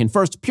one second.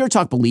 First, Pure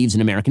Talk believes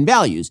in American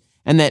values,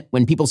 and that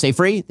when people say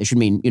free, they should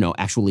mean,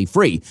 actually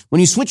free. When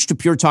you switch to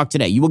Pure Talk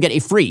today, you will get a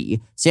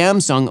free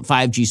Samsung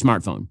 5G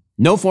smartphone.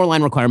 No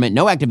 4-line requirement,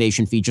 no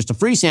activation fee, just a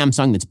free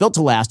Samsung that's built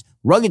to last,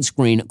 rugged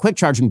screen, quick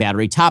charging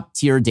battery,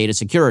 top-tier data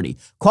security.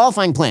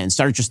 Qualifying plans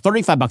start at just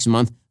 $35 a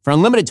month for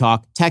unlimited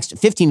talk, text,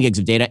 15 gigs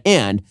of data,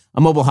 and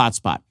a mobile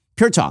hotspot.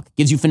 Pure Talk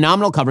gives you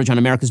phenomenal coverage on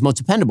America's most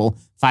dependable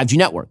 5G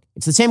network.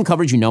 It's the same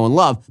coverage you know and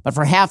love, but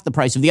for half the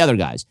price of the other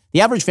guys.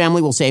 The average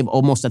family will save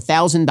almost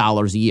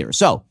 $1,000 a year.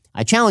 So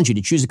I challenge you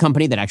to choose a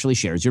company that actually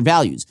shares your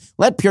values.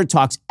 Let Pure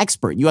Talk's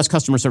expert U.S.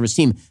 customer service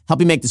team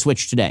help you make the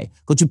switch today.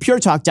 Go to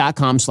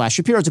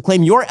puretalk.com/Shapiro to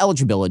claim your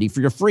eligibility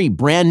for your free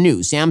brand new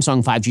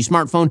Samsung 5G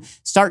smartphone.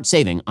 Start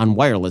saving on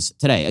wireless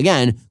today.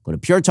 Again, go to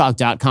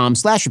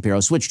puretalk.com/Shapiro.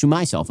 Switch to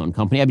my cell phone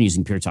company. I've been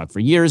using Pure Talk for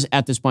years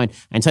at this point.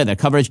 I can tell you their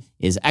coverage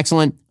is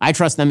excellent. I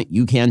trust them.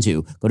 You can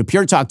too. Go to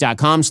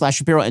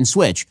puretalk.com/Shapiro and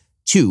switch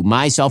to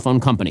my cell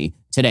phone company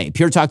today.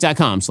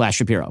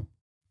 puretalk.com/Shapiro.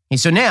 And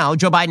so now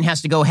Joe Biden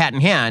has to go hat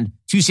in hand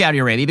to Saudi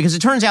Arabia because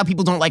it turns out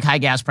people don't like high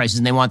gas prices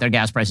and they want their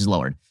gas prices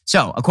lowered.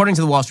 So according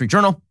to the Wall Street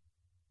Journal,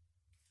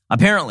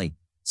 apparently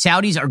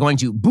Saudis are going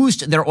to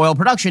boost their oil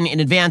production in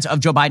advance of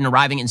Joe Biden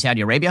arriving in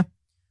Saudi Arabia.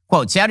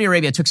 Quote, Saudi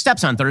Arabia took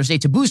steps on Thursday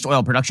to boost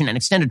oil production and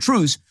extend a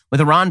truce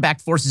with Iran-backed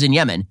forces in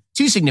Yemen,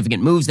 two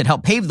significant moves that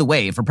help pave the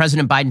way for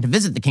President Biden to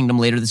visit the kingdom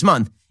later this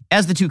month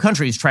as the two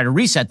countries try to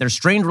reset their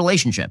strained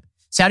relationship.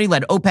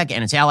 Saudi-led OPEC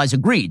and its allies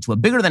agreed to a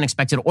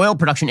bigger-than-expected oil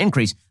production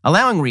increase,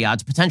 allowing Riyadh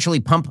to potentially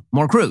pump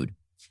more crude.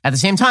 At the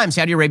same time,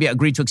 Saudi Arabia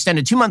agreed to extend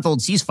a 2-month-old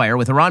ceasefire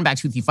with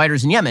Iran-backed Houthi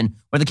fighters in Yemen,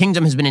 where the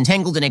kingdom has been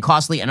entangled in a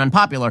costly and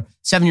unpopular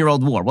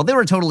 7-year-old war. Well, they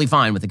were totally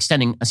fine with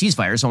extending a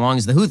ceasefire so long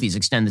as the Houthis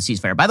extend the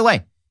ceasefire. By the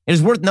way, it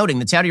is worth noting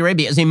that Saudi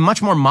Arabia is a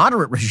much more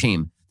moderate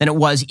regime than it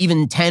was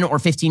even 10 or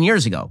 15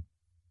 years ago.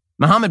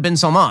 Mohammed bin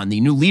Salman,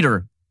 the new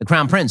leader, the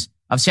crown prince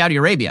of Saudi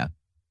Arabia,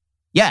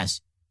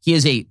 yes, he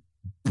is a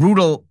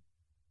brutal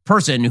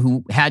person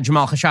who had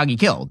Jamal Khashoggi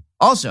killed.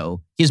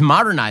 Also, he is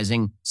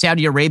modernizing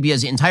Saudi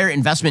Arabia's entire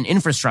investment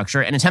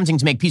infrastructure and attempting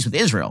to make peace with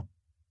Israel.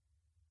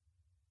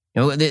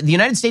 The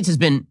United States has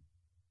been,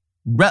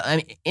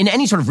 in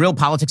any sort of real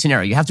politics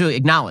scenario, you have to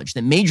acknowledge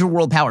that major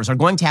world powers are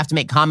going to have to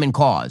make common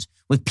cause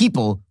with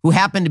people who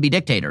happen to be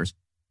dictators,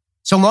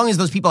 so long as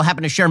those people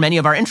happen to share many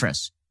of our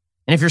interests.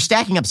 And if you're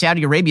stacking up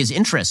Saudi Arabia's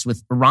interests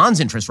with Iran's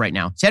interests right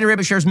now, Saudi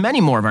Arabia shares many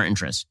more of our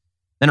interests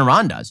than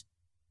Iran does.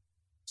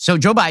 So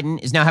Joe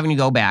Biden is now having to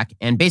go back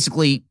and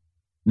basically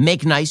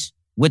make nice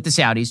with the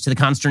Saudis to the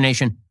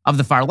consternation of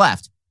the far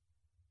left.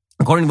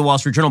 According to the Wall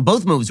Street Journal,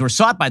 both moves were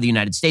sought by the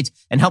United States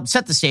and helped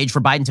set the stage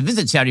for Biden to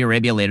visit Saudi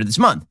Arabia later this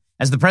month,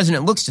 as the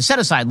president looks to set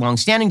aside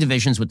long-standing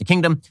divisions with the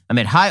kingdom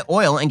amid high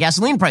oil and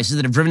gasoline prices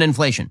that have driven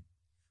inflation.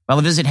 While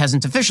the visit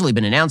hasn't officially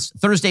been announced,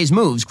 Thursday's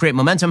moves create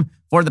momentum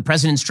for the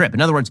president's trip.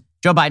 In other words,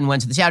 Joe Biden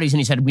went to the Saudis and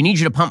he said, we need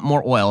you to pump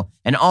more oil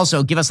and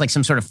also give us like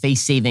some sort of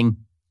face-saving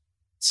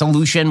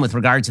solution with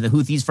regard to the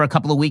Houthis for a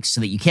couple of weeks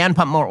so that you can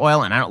pump more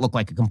oil and I don't look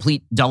like a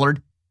complete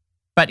dullard.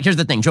 But here's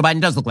the thing. Joe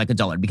Biden does look like a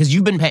dullard because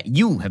you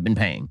have been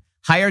paying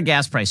higher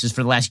gas prices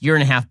for the last year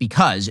and a half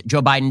because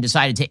Joe Biden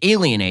decided to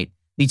alienate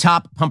the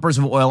top pumpers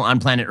of oil on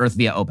planet Earth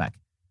via OPEC.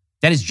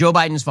 That is Joe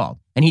Biden's fault.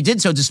 And he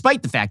did so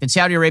despite the fact that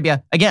Saudi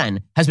Arabia,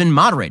 again, has been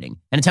moderating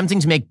and attempting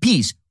to make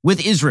peace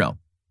with Israel.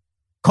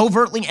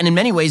 Covertly and in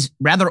many ways,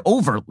 rather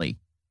overtly.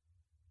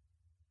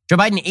 Joe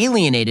Biden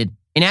alienated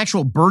an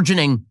actual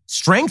burgeoning,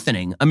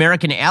 strengthening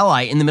American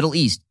ally in the Middle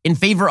East in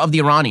favor of the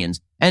Iranians.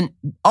 And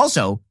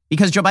also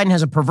because Joe Biden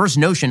has a perverse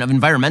notion of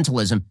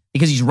environmentalism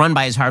because he's run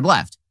by his hard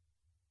left.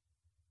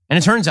 And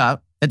it turns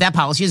out that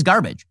policy is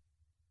garbage.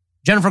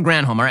 Jennifer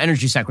Granholm, our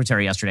energy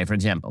secretary yesterday, for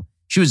example,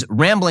 she was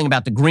rambling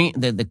about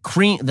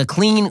the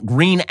clean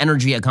green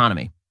energy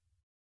economy.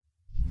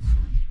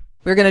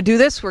 We're going to do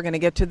this. We're going to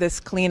get to this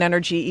clean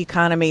energy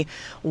economy.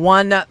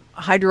 One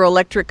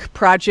hydroelectric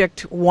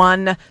project,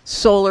 one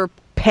solar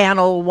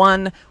panel,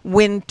 one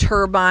wind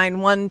turbine,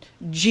 one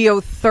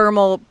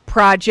geothermal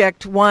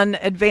project, one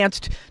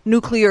advanced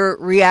nuclear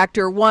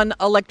reactor, one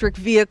electric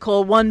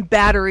vehicle, one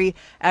battery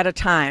at a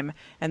time.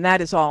 And that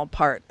is all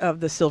part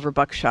of the silver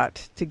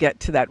buckshot to get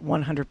to that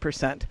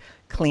 100%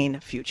 clean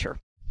future.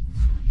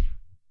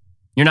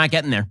 You're not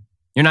getting there.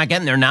 You're not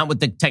getting there, not with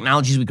the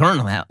technologies we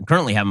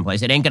currently have in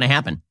place. It ain't going to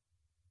happen.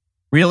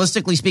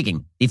 Realistically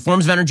speaking, the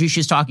forms of energy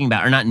she's talking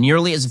about are not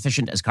nearly as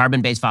efficient as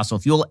carbon-based fossil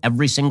fuel.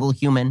 Every single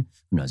human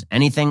who knows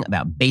anything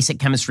about basic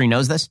chemistry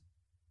knows this.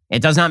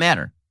 It does not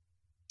matter.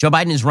 Joe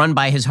Biden is run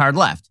by his hard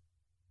left.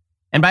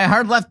 And by a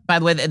hard left, by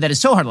the way, that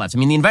is so hard left. I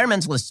mean, the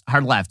environmentalist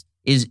hard left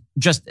is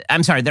just,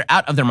 I'm sorry, they're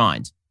out of their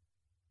minds.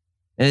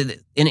 In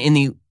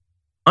the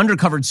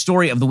undercovered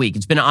story of the week,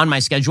 it's been on my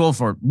schedule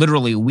for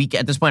literally a week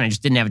at this point. I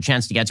just didn't have a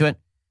chance to get to it.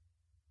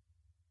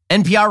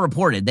 NPR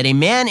reported that a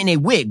man in a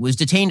wig was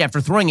detained after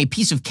throwing a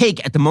piece of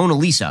cake at the Mona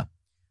Lisa.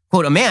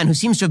 Quote, a man who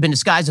seems to have been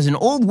disguised as an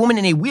old woman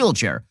in a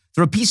wheelchair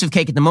threw a piece of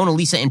cake at the Mona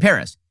Lisa in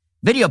Paris.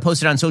 Video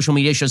posted on social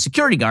media shows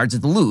security guards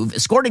at the Louvre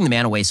escorting the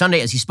man away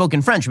Sunday as he spoke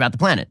in French about the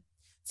planet.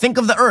 Think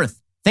of the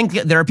earth. Think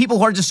there are people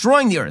who are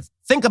destroying the earth.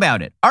 Think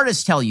about it.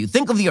 Artists tell you,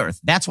 think of the earth.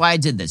 That's why I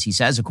did this, he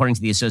says, according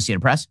to the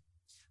Associated Press.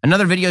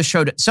 Another video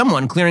showed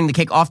someone clearing the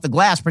cake off the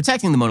glass,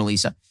 protecting the Mona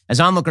Lisa, as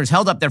onlookers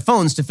held up their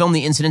phones to film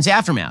the incident's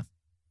aftermath.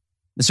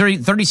 The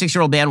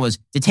 36-year-old man was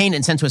detained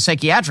and sent to a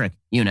psychiatric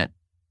unit.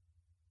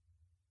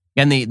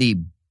 And the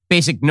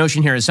basic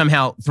notion here is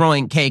somehow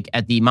throwing cake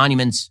at the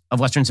monuments of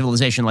Western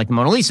civilization like the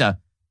Mona Lisa,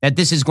 that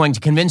this is going to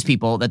convince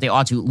people that they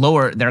ought to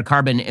lower their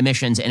carbon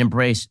emissions and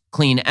embrace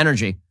clean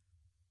energy.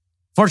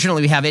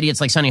 Fortunately, we have idiots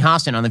like Sunny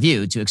Hostin on The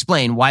View to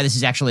explain why this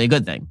is actually a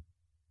good thing.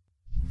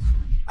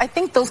 I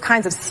think those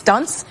kinds of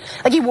stunts,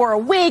 like he wore a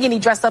wig and he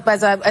dressed up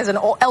as an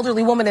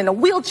elderly woman in a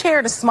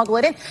wheelchair to smuggle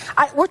it in.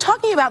 We're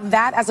talking about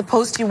that as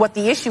opposed to what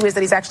the issue is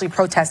that he's actually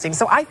protesting.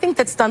 So I think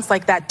that stunts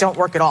like that don't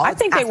work at all. I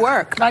think they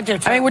work. I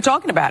mean, we're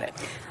talking about it.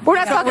 We're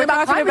not talking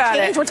about climate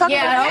change. We're talking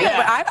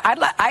about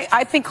but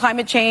I think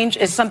climate change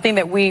is something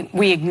that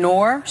we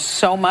ignore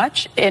so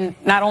much,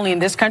 not only in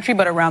this country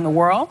but around the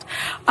world.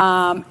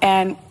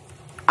 And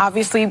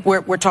obviously,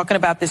 we're talking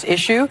about this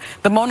issue.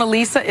 The Mona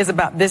Lisa is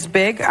about this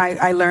big.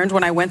 I learned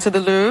when I went to the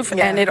Louvre,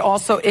 and it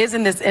also is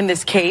in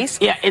this case.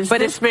 Yeah, it's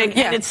this big,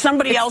 and it's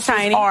somebody else's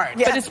tiny art.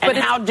 Yeah. But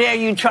how dare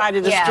you try to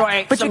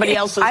destroy somebody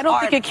else's art? I don't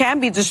think it can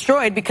be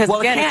destroyed because,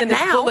 again, it's in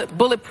this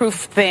bulletproof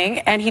thing,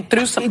 and he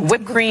threw some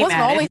whipped cream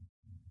at it.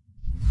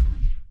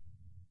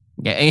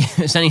 Yeah,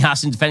 Sunny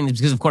Hostin defending this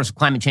because, of course,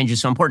 climate change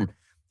is so important.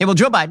 Yeah, well,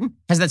 Joe Biden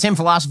has that same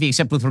philosophy,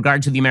 except with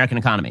regard to the American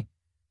economy.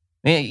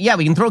 Yeah,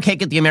 we can throw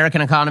cake at the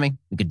American economy.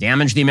 We could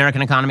damage the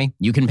American economy.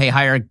 You can pay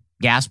higher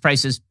gas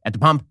prices at the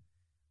pump.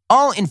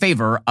 All in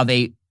favor of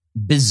a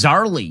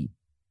bizarrely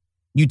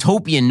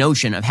utopian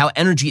notion of how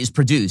energy is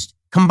produced,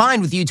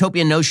 combined with the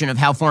utopian notion of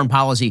how foreign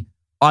policy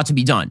ought to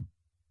be done.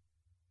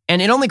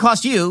 And it only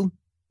cost you,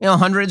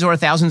 hundreds or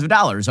thousands of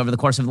dollars over the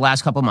course of the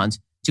last couple of months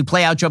to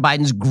play out Joe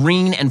Biden's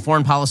green and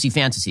foreign policy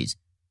fantasies.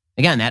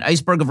 Again, that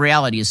iceberg of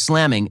reality is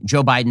slamming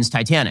Joe Biden's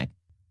Titanic.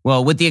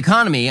 Well, with the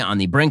economy on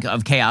the brink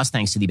of chaos,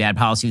 thanks to the bad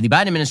policy of the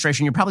Biden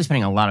administration, you're probably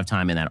spending a lot of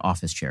time in that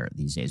office chair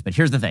these days. But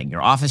here's the thing.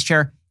 Your office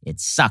chair, it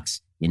sucks.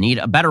 You need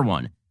a better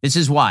one. This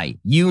is why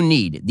you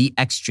need the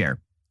X chair.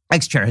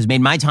 X chair has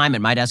made my time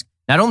at my desk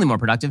not only more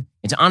productive,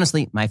 it's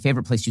honestly my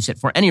favorite place to sit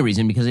for any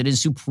reason because it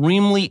is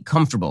supremely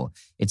comfortable.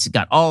 It's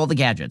got all the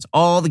gadgets,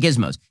 all the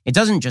gizmos. It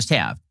doesn't just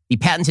have the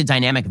patented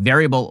dynamic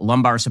variable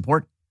lumbar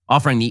support,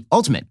 offering the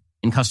ultimate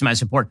in customized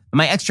support. But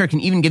my X Chair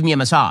can even give me a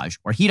massage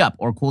or heat up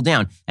or cool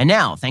down. And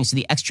now, thanks to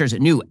the X Chair's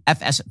new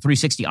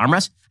FS360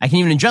 armrest, I can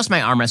even adjust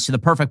my armrest to the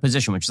perfect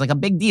position, which is like a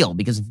big deal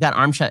because if you've got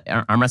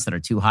armrests that are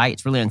too high,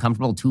 it's really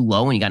uncomfortable, too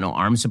low, and you got no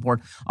arm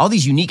support. All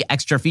these unique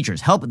X Chair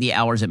features help the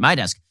hours at my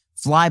desk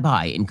fly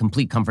by in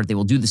complete comfort. They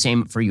will do the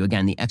same for you.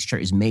 Again, the X Chair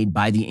is made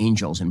by the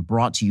angels and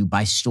brought to you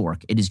by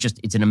Stork.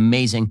 It's an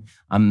amazing,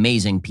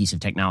 amazing piece of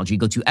technology.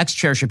 Go to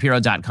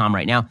xchairshapiro.com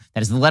right now.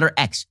 That is the letter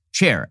X,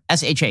 chair,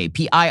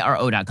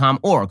 SHAPIRO.com,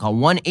 or call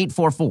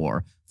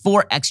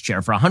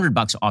 1-844-4XChair for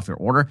 $100 off your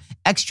order.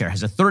 X-Chair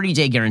has a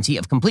 30-day guarantee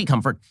of complete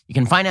comfort. You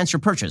can finance your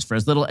purchase for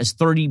as little as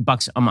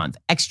 $30 a month.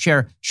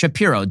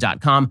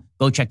 xchairshapiro.com.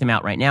 Go check them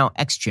out right now.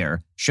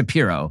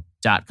 xchairshapiro.com.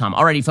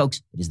 Alrighty,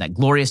 folks, it is that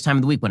glorious time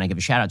of the week when I give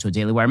a shout out to a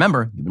Daily Wire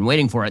member. You've been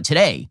waiting for it.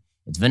 Today,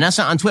 it's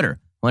Vanessa on Twitter,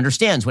 who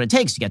understands what it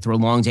takes to get through a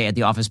long day at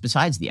the office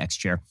besides the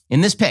X-Chair.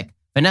 In this pic,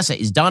 Vanessa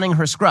is donning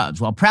her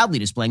scrubs while proudly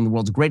displaying the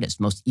world's greatest,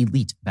 most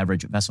elite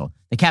beverage vessel.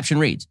 The caption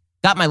reads,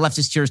 "Got my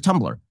leftist tears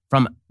tumbler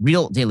from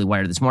Real Daily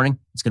Wire this morning.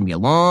 It's going to be a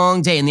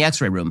long day in the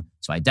X-ray room,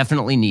 so I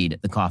definitely need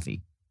the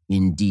coffee."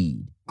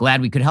 Indeed.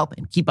 Glad we could help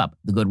and keep up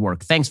the good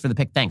work. Thanks for the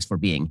pic. Thanks for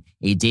being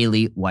a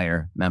Daily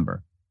Wire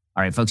member.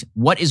 All right, folks,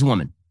 what is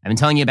woman? I've been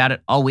telling you about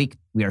it all week.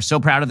 We are so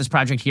proud of this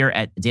project here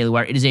at Daily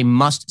Wire. It is a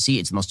must-see.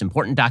 It's the most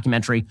important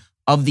documentary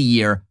of the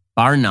year,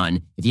 bar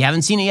none. If you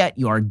haven't seen it yet,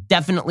 you are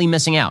definitely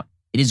missing out.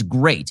 It is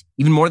great.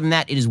 Even more than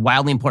that, it is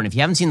wildly important. If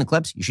you haven't seen the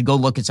clips, you should go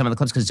look at some of the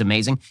clips because it's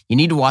amazing. You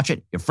need to watch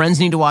it. Your friends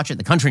need to watch it.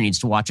 The country needs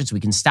to watch it so we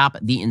can stop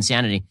the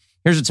insanity.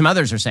 Here's what some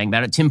others are saying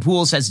about it. Tim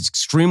Pool says it's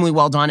extremely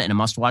well done and a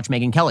must-watch.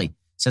 Megyn Kelly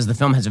says the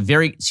film has a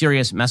very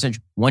serious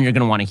message, one you're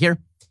going to want to hear.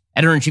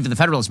 Editor-in-chief of The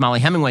Federalist, Molly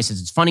Hemingway, says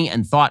it's funny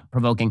and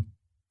thought-provoking.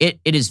 It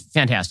is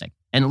fantastic.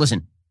 And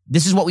listen,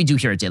 this is what we do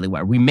here at Daily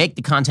Wire. We make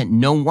the content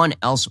no one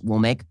else will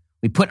make.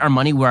 We put our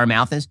money where our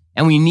mouth is,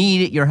 and we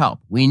need your help.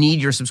 We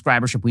need your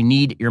subscribership. We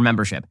need your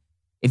membership.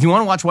 If you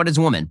want to watch What is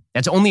a Woman,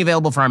 that's only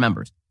available for our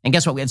members. And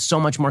guess what? We have so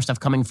much more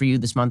stuff coming for you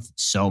this month.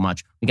 So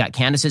much. We got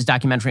Candace's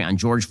documentary on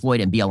George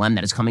Floyd and BLM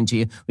that is coming to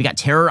you. We got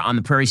Terror on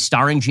the Prairie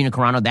starring Gina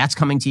Carano. That's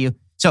coming to you.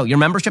 So your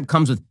membership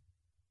comes with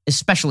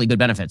especially good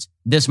benefits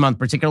this month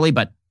particularly,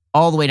 but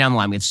all the way down the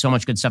line. We have so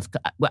much good stuff.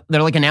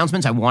 They're like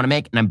announcements I want to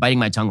make, and I'm biting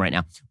my tongue right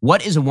now.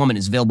 What is a Woman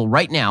is available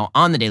right now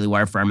on the Daily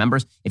Wire for our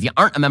members. If you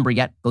aren't a member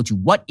yet, go to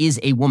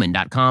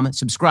whatisawoman.com,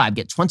 subscribe,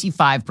 get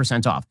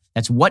 25% off.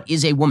 That's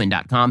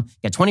whatisawoman.com.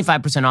 Get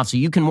 25% off so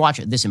you can watch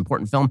this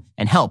important film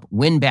and help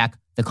win back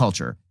the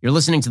culture. You're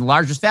listening to the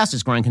largest,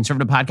 fastest growing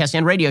conservative podcast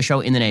and radio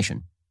show in the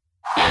nation.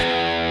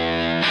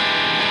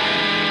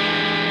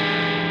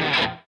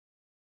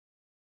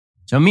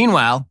 So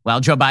meanwhile, while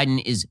Joe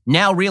Biden is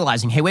now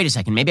realizing, hey, wait a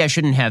second, maybe I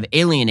shouldn't have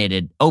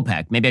alienated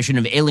OPEC. Maybe I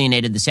shouldn't have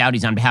alienated the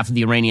Saudis on behalf of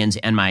the Iranians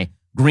and my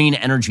green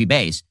energy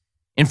base.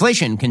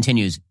 inflation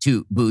continues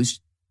to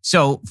boost.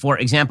 So, for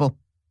example,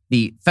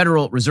 the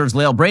Federal Reserve's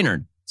Lael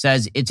Brainerd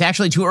says it's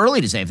actually too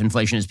early to say if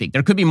inflation has peaked.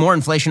 There could be more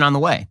inflation on the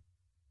way.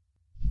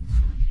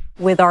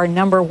 With our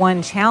number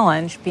one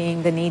challenge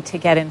being the need to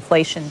get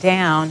inflation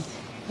down,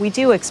 we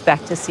do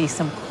expect to see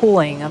some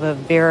cooling of a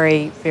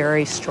very,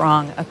 very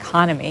strong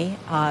economy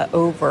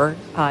over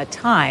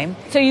time.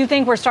 So you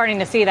think we're starting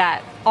to see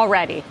that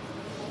already?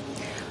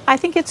 I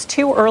think it's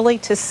too early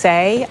to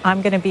say.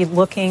 I'm going to be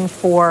looking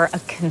for a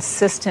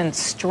consistent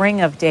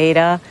string of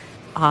data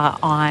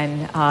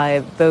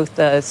on both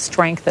the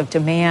strength of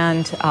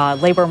demand,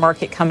 labor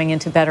market coming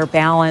into better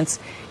balance,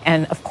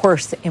 and, of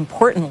course,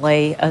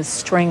 importantly, a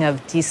string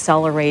of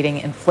decelerating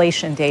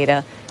inflation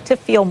data to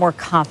feel more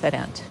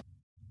confident.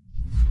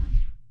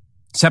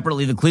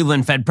 Separately, the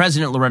Cleveland Fed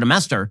President, Loretta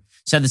Mester,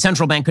 said the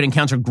central bank could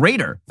encounter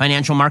greater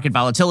financial market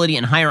volatility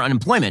and higher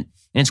unemployment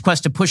in its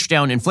quest to push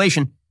down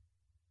inflation.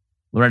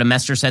 Loretta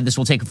Mester said this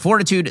will take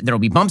fortitude. There will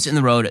be bumps in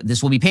the road.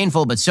 This will be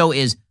painful, but so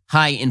is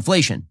high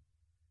inflation.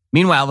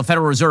 Meanwhile, the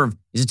Federal Reserve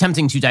is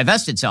attempting to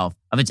divest itself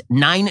of its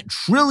 $9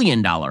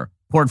 trillion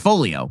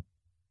portfolio.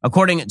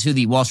 According to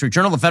the Wall Street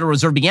Journal, the Federal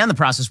Reserve began the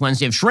process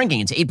Wednesday of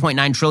shrinking its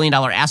 $8.9 trillion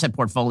asset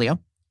portfolio.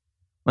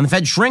 When the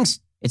Fed shrinks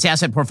its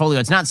asset portfolio,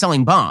 it's not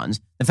selling bonds.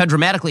 The Fed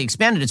dramatically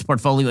expanded its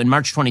portfolio in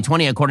March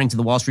 2020, according to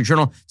the Wall Street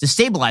Journal, to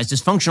stabilize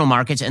dysfunctional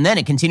markets, and then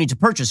it continued to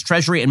purchase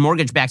Treasury and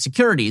mortgage-backed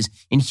securities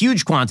in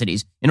huge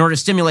quantities in order to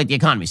stimulate the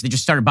economy. So they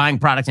just started buying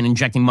product and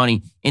injecting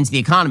money into the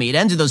economy. It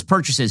ended those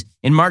purchases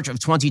in March of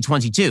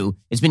 2022.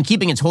 It's been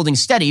keeping its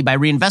holdings steady by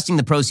reinvesting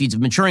the proceeds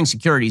of maturing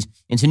securities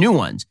into new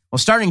ones. Well,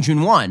 starting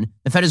June 1,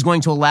 the Fed is going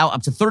to allow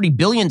up to $30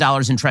 billion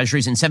in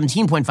Treasuries and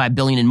 $17.5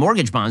 billion in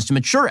mortgage bonds to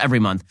mature every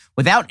month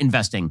without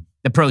investing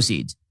the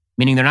proceeds,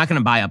 meaning they're not going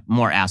to buy up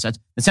more assets.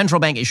 The central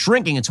bank is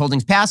shrinking its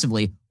holdings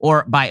passively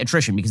or by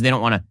attrition because they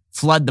don't want to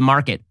flood the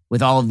market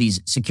with all of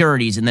these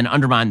securities and then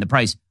undermine the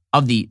price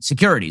of the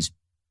securities.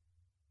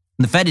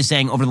 And the Fed is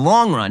saying over the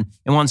long run,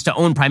 it wants to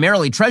own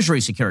primarily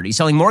Treasury securities.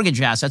 Selling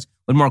mortgage assets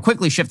would more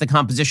quickly shift the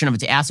composition of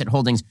its asset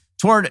holdings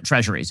toward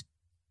Treasuries.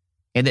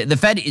 The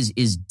Fed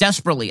is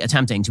desperately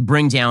attempting to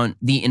bring down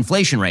the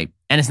inflation rate,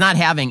 and it's not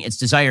having its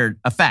desired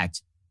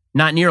effect,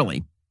 not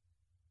nearly.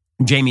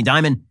 Jamie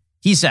Dimon,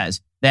 he says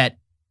that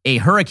a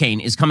hurricane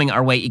is coming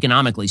our way,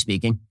 economically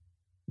speaking.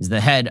 He's the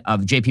head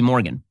of J.P.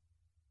 Morgan.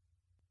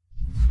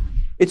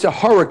 It's a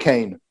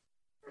hurricane.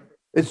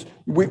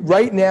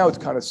 Right now it's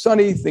kind of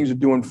sunny. Things are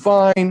doing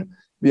fine.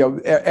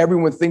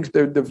 Everyone thinks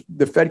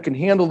the Fed can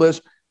handle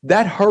this.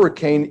 That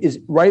hurricane is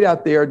right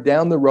out there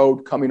down the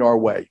road coming our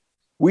way.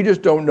 We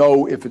just don't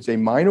know if it's a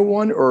minor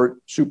one or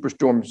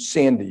Superstorm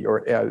Sandy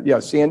or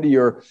Sandy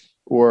or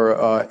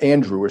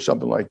Andrew or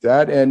something like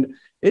that. And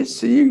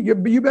it's you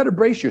better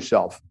brace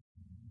yourself.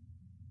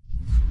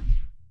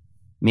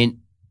 I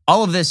mean,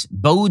 all of this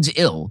bodes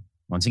ill.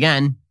 Once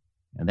again,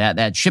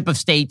 that ship of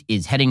state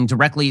is heading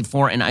directly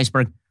for an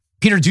iceberg.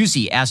 Peter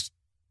Doocy asked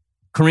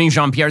Karine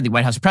Jean-Pierre, the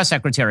White House press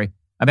secretary,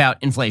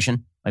 about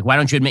inflation. Like, why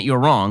don't you admit you were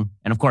wrong?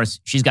 And of course,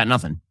 she's got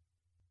nothing.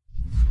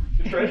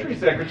 The Treasury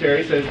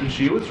Secretary says that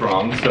she was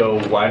wrong, so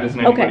why doesn't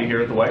anybody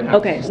here at the White House?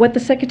 Okay, what the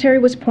Secretary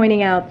was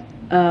pointing out,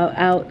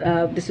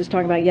 this is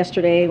talking about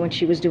yesterday when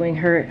she was doing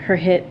her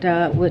hit,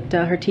 with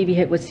her TV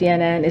hit with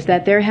CNN, is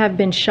that there have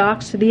been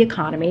shocks to the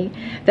economy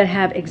that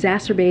have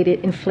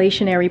exacerbated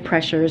inflationary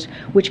pressures,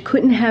 which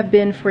couldn't have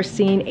been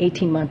foreseen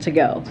 18 months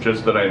ago.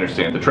 Just that I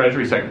understand, the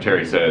Treasury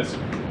Secretary says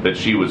that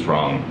she was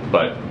wrong,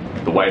 but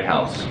the White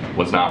House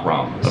was not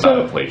wrong about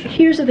inflation.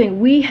 Here's the thing: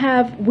 we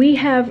have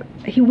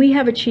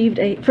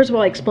achieved first of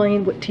all, I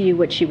explained to you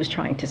what she was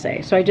trying to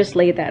say, so I just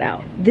laid that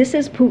out. This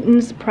is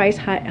Putin's price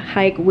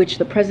hike, which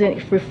the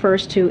president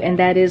refers to, and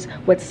that is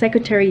what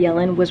Secretary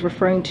Yellen was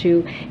referring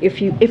to.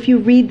 If you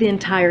read the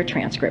entire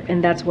transcript,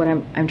 and that's what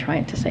I'm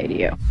trying to say to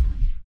you.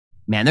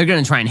 Man, they're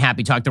going to try and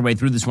happy talk their way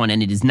through this one,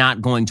 and it is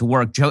not going to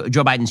work. Joe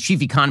Biden's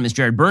chief economist,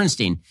 Jared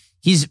Bernstein,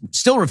 he's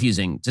still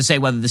refusing to say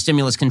whether the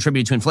stimulus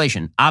contributed to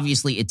inflation.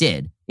 Obviously, it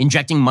did.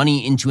 Injecting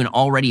money into an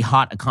already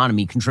hot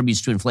economy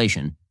contributes to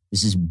inflation.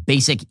 This is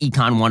basic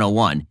Econ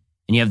 101. And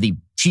you have the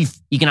chief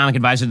economic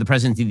advisor of the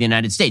president of the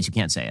United States who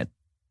can't say it.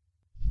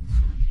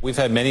 We've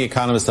had many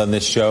economists on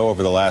this show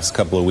over the last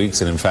couple of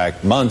weeks and, in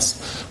fact,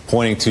 months,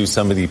 pointing to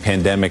some of the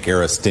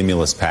pandemic-era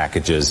stimulus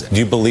packages. Do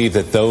you believe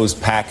that those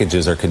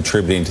packages are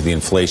contributing to the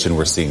inflation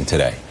we're seeing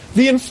today?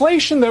 The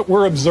inflation that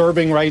we're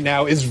observing right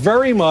now is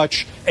very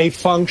much a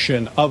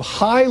function of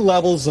high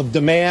levels of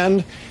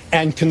demand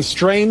and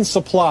constrained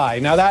supply.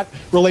 Now, that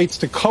relates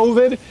to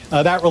COVID.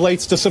 That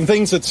relates to some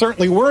things that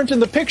certainly weren't in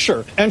the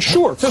picture. And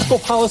sure, fiscal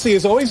policy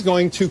is always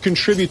going to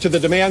contribute to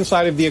the demand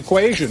side of the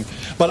equation.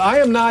 But I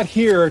am not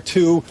here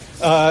to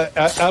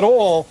at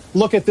all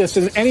look at this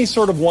in any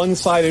sort of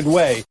one-sided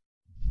way.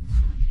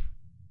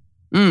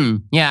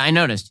 Yeah, I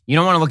noticed. You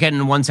don't want to look at it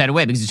in a one-sided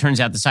way because it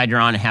turns out the side you're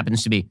on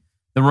happens to be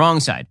the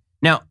wrong side.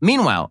 Now,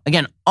 meanwhile,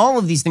 again, all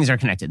of these things are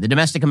connected. The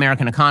domestic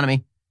American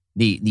economy,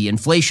 the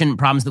inflation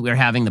problems that we're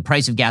having, the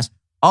price of gas,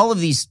 all of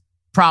these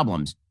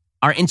problems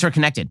are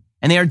interconnected.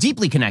 And they are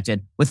deeply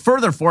connected with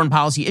further foreign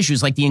policy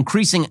issues like the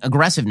increasing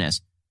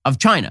aggressiveness of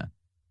China.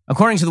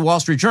 According to the Wall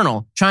Street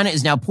Journal, China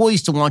is now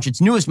poised to launch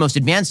its newest, most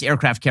advanced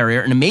aircraft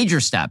carrier in a major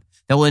step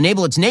that will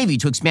enable its Navy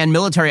to expand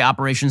military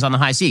operations on the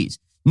high seas.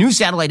 New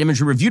satellite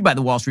imagery reviewed by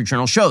the Wall Street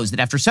Journal shows that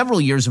after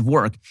several years of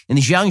work in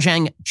the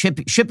Jiangjiang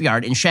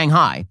shipyard in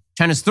Shanghai,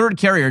 China's third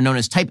carrier, known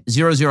as Type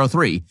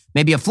 003,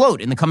 may be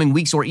afloat in the coming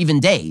weeks or even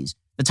days.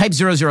 The Type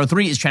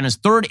 003 is China's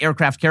third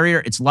aircraft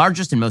carrier, its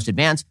largest and most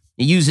advanced.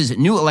 It uses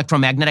new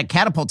electromagnetic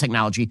catapult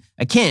technology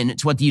akin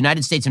to what the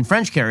United States and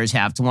French carriers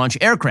have to launch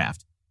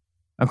aircraft.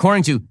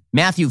 According to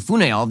Matthew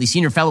Funail, the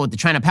senior fellow at the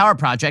China Power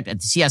Project at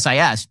the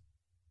CSIS,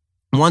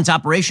 once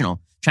operational,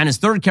 China's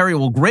third carrier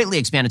will greatly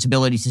expand its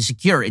ability to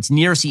secure its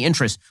near-sea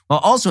interests while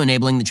also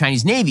enabling the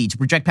Chinese Navy to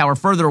project power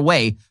further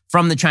away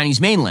from the Chinese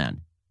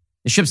mainland.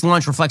 The ship's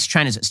launch reflects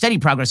China's steady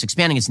progress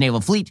expanding its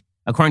naval fleet,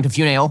 according to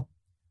Funail.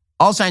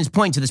 All signs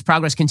point to this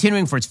progress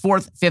continuing for its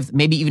fourth, fifth,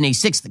 maybe even a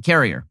sixth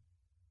carrier.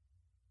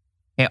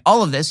 Okay,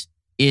 all of this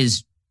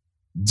is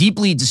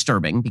deeply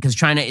disturbing because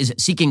China is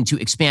seeking to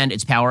expand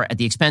its power at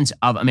the expense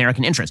of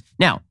American interests.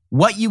 Now,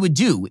 what you would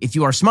do if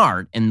you are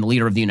smart and the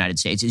leader of the United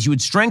States is you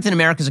would strengthen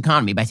America's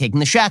economy by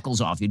taking the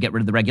shackles off. You'd get rid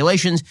of the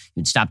regulations.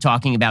 You'd stop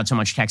talking about so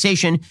much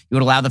taxation. You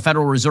would allow the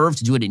Federal Reserve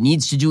to do what it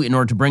needs to do in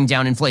order to bring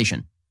down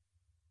inflation.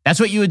 That's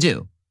what you would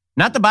do.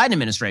 Not the Biden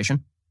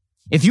administration.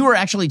 If you were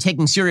actually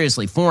taking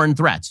seriously foreign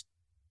threats,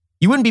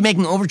 you wouldn't be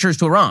making overtures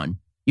to Iran.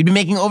 You'd be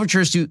making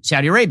overtures to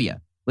Saudi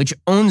Arabia, which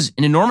owns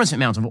an enormous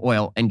amount of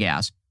oil and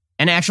gas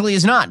and actually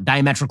is not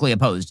diametrically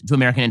opposed to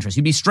American interests.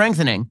 You'd be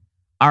strengthening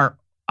our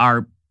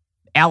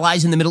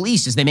allies in the Middle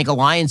East as they make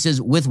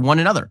alliances with one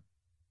another.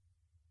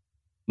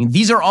 I mean,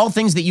 these are all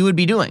things that you would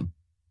be doing.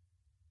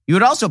 You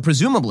would also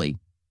presumably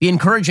be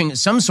encouraging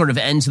some sort of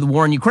end to the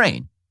war in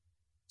Ukraine.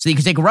 So you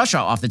could take Russia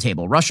off the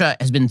table. Russia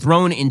has been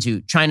thrown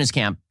into China's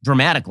camp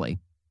dramatically.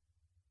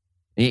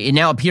 It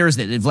now appears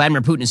that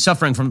Vladimir Putin is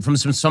suffering from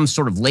some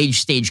sort of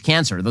late-stage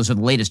cancer. Those are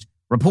the latest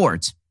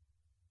reports.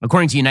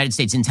 According to United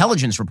States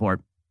intelligence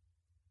report,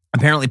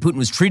 apparently Putin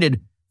was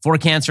treated for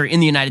cancer in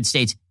the United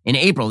States in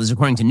April. This is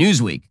according to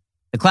Newsweek.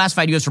 The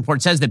classified U.S.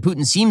 report says that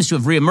Putin seems to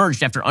have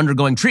reemerged after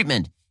undergoing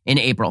treatment in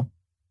April.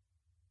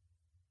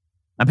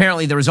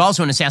 Apparently, there was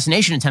also an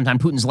assassination attempt on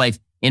Putin's life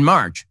in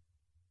March.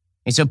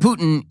 And so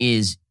Putin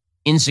is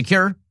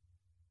insecure,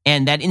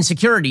 and that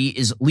insecurity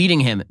is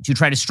leading him to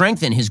try to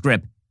strengthen his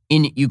grip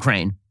in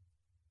Ukraine.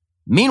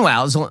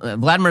 Meanwhile,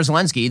 Vladimir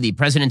Zelensky, the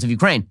president of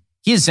Ukraine,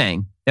 he is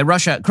saying that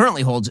Russia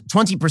currently holds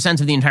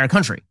 20% of the entire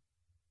country.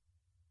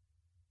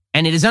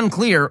 And it is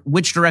unclear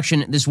which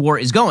direction this war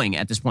is going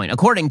at this point.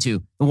 According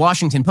to the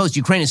Washington Post,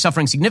 Ukraine is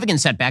suffering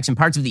significant setbacks in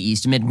parts of the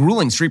east amid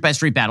grueling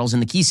street-by-street battles in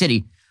the key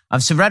city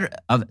of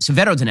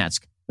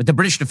Severodonetsk, with the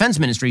British Defense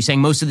Ministry saying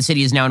most of the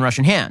city is now in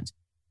Russian hands.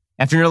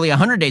 After nearly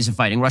 100 days of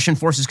fighting, Russian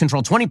forces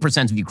control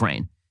 20% of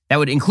Ukraine. That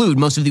would include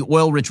most of the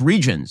oil-rich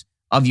regions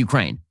of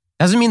Ukraine.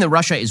 Doesn't mean that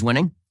Russia is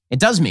winning. It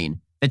does mean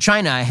that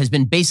China has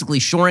been basically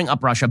shoring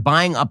up Russia,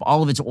 buying up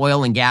all of its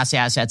oil and gas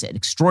assets at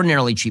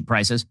extraordinarily cheap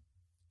prices.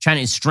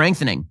 China is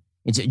strengthening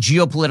its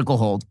geopolitical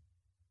hold.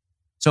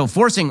 So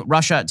forcing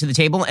Russia to the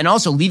table and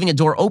also leaving a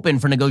door open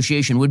for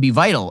negotiation would be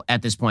vital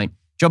at this point.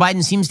 Joe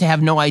Biden seems to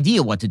have no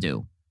idea what to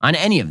do on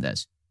any of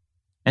this.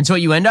 And so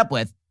what you end up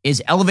with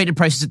is elevated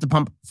prices at the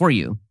pump for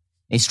you,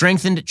 a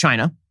strengthened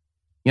China.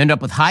 You end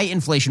up with high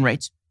inflation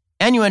rates,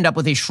 and you end up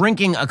with a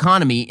shrinking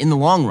economy in the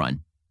long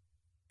run.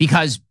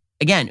 Because,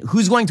 again,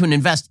 who's going to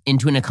invest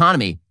into an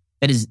economy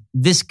that is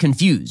this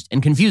confused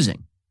and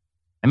confusing?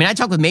 I mean, I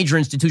talk with major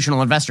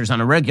institutional investors on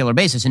a regular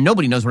basis, and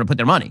nobody knows where to put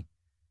their money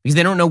because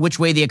they don't know which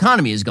way the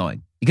economy is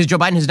going, because Joe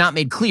Biden has not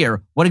made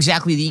clear what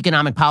exactly the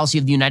economic policy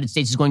of the United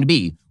States is going to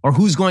be, or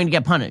who's going to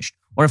get punished,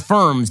 or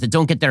firms that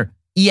don't get their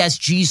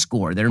ESG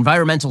score, their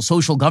environmental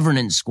social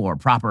governance score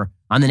proper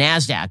on the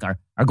NASDAQ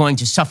are going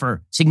to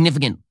suffer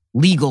significant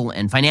legal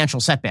and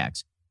financial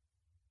setbacks.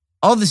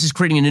 All of this is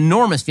creating an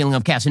enormous feeling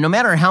of chaos. And no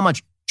matter how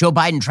much Joe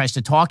Biden tries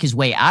to talk his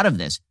way out of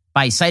this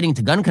by citing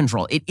to gun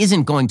control, it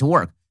isn't going to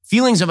work.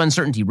 Feelings of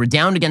uncertainty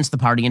redound against the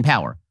party in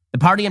power. The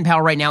party in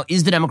power right now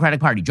is the Democratic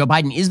Party. Joe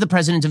Biden is the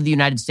president of the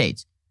United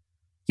States.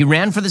 He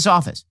ran for this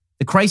office.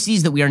 The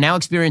crises that we are now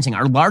experiencing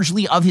are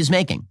largely of his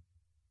making.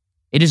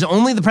 It is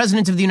only the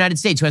president of the United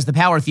States who has the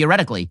power,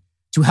 theoretically,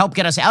 to help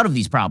get us out of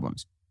these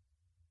problems.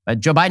 But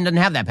Joe Biden doesn't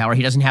have that power.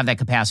 He doesn't have that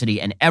capacity,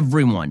 and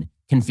everyone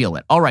can feel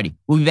it. Alrighty,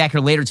 we'll be back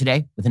here later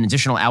today with an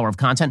additional hour of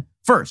content.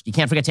 First, you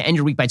can't forget to end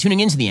your week by tuning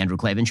into The Andrew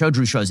Klavan Show.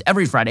 Drew shows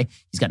every Friday.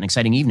 He's got an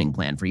exciting evening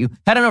planned for you.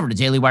 Head on over to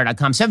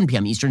dailywire.com, 7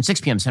 p.m. Eastern,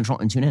 6 p.m. Central,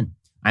 and tune in.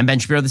 I'm Ben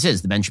Shapiro. This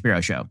is The Ben Shapiro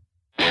Show.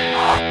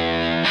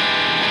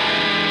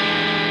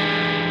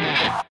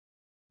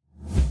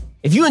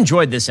 If you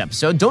enjoyed this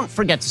episode, don't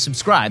forget to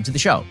subscribe to the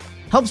show.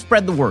 Help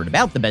spread the word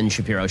about The Ben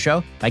Shapiro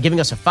Show by giving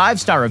us a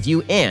 5-star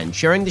review and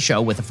sharing the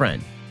show with a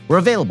friend. We're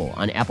available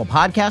on Apple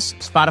Podcasts,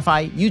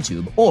 Spotify,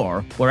 YouTube,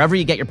 or wherever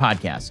you get your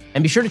podcasts.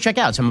 And be sure to check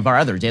out some of our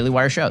other Daily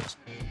Wire shows.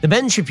 The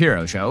Ben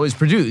Shapiro Show is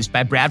produced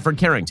by Bradford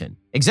Carrington,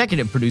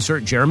 executive producer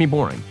Jeremy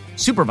Boring,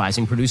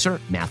 supervising producer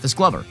Mathis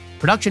Glover,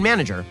 production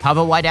manager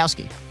Pavel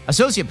Wydowski,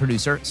 associate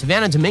producer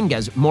Savannah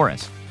Dominguez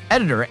Morris,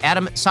 editor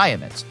Adam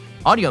Sayevitz,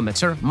 audio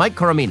mixer Mike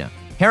Coromina,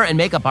 hair and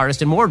makeup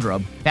artist and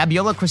wardrobe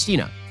Fabiola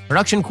Cristina,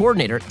 production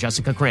coordinator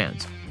Jessica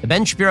Kranz. The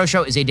Ben Shapiro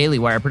Show is a Daily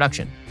Wire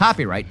production.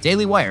 Copyright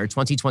Daily Wire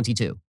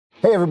 2022.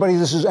 Hey, everybody,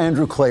 this is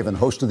Andrew Klavan,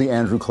 host of The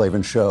Andrew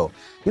Klavan Show.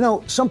 You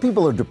know, some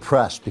people are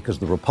depressed because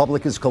the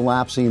republic is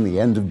collapsing, the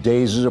end of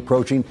days is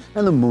approaching,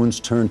 and the moon's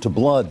turned to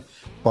blood.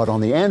 But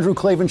on The Andrew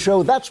Klavan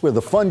Show, that's where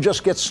the fun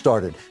just gets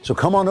started. So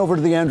come on over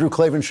to The Andrew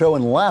Klavan Show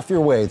and laugh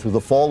your way through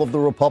the fall of the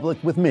republic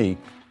with me,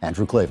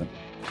 Andrew Klavan.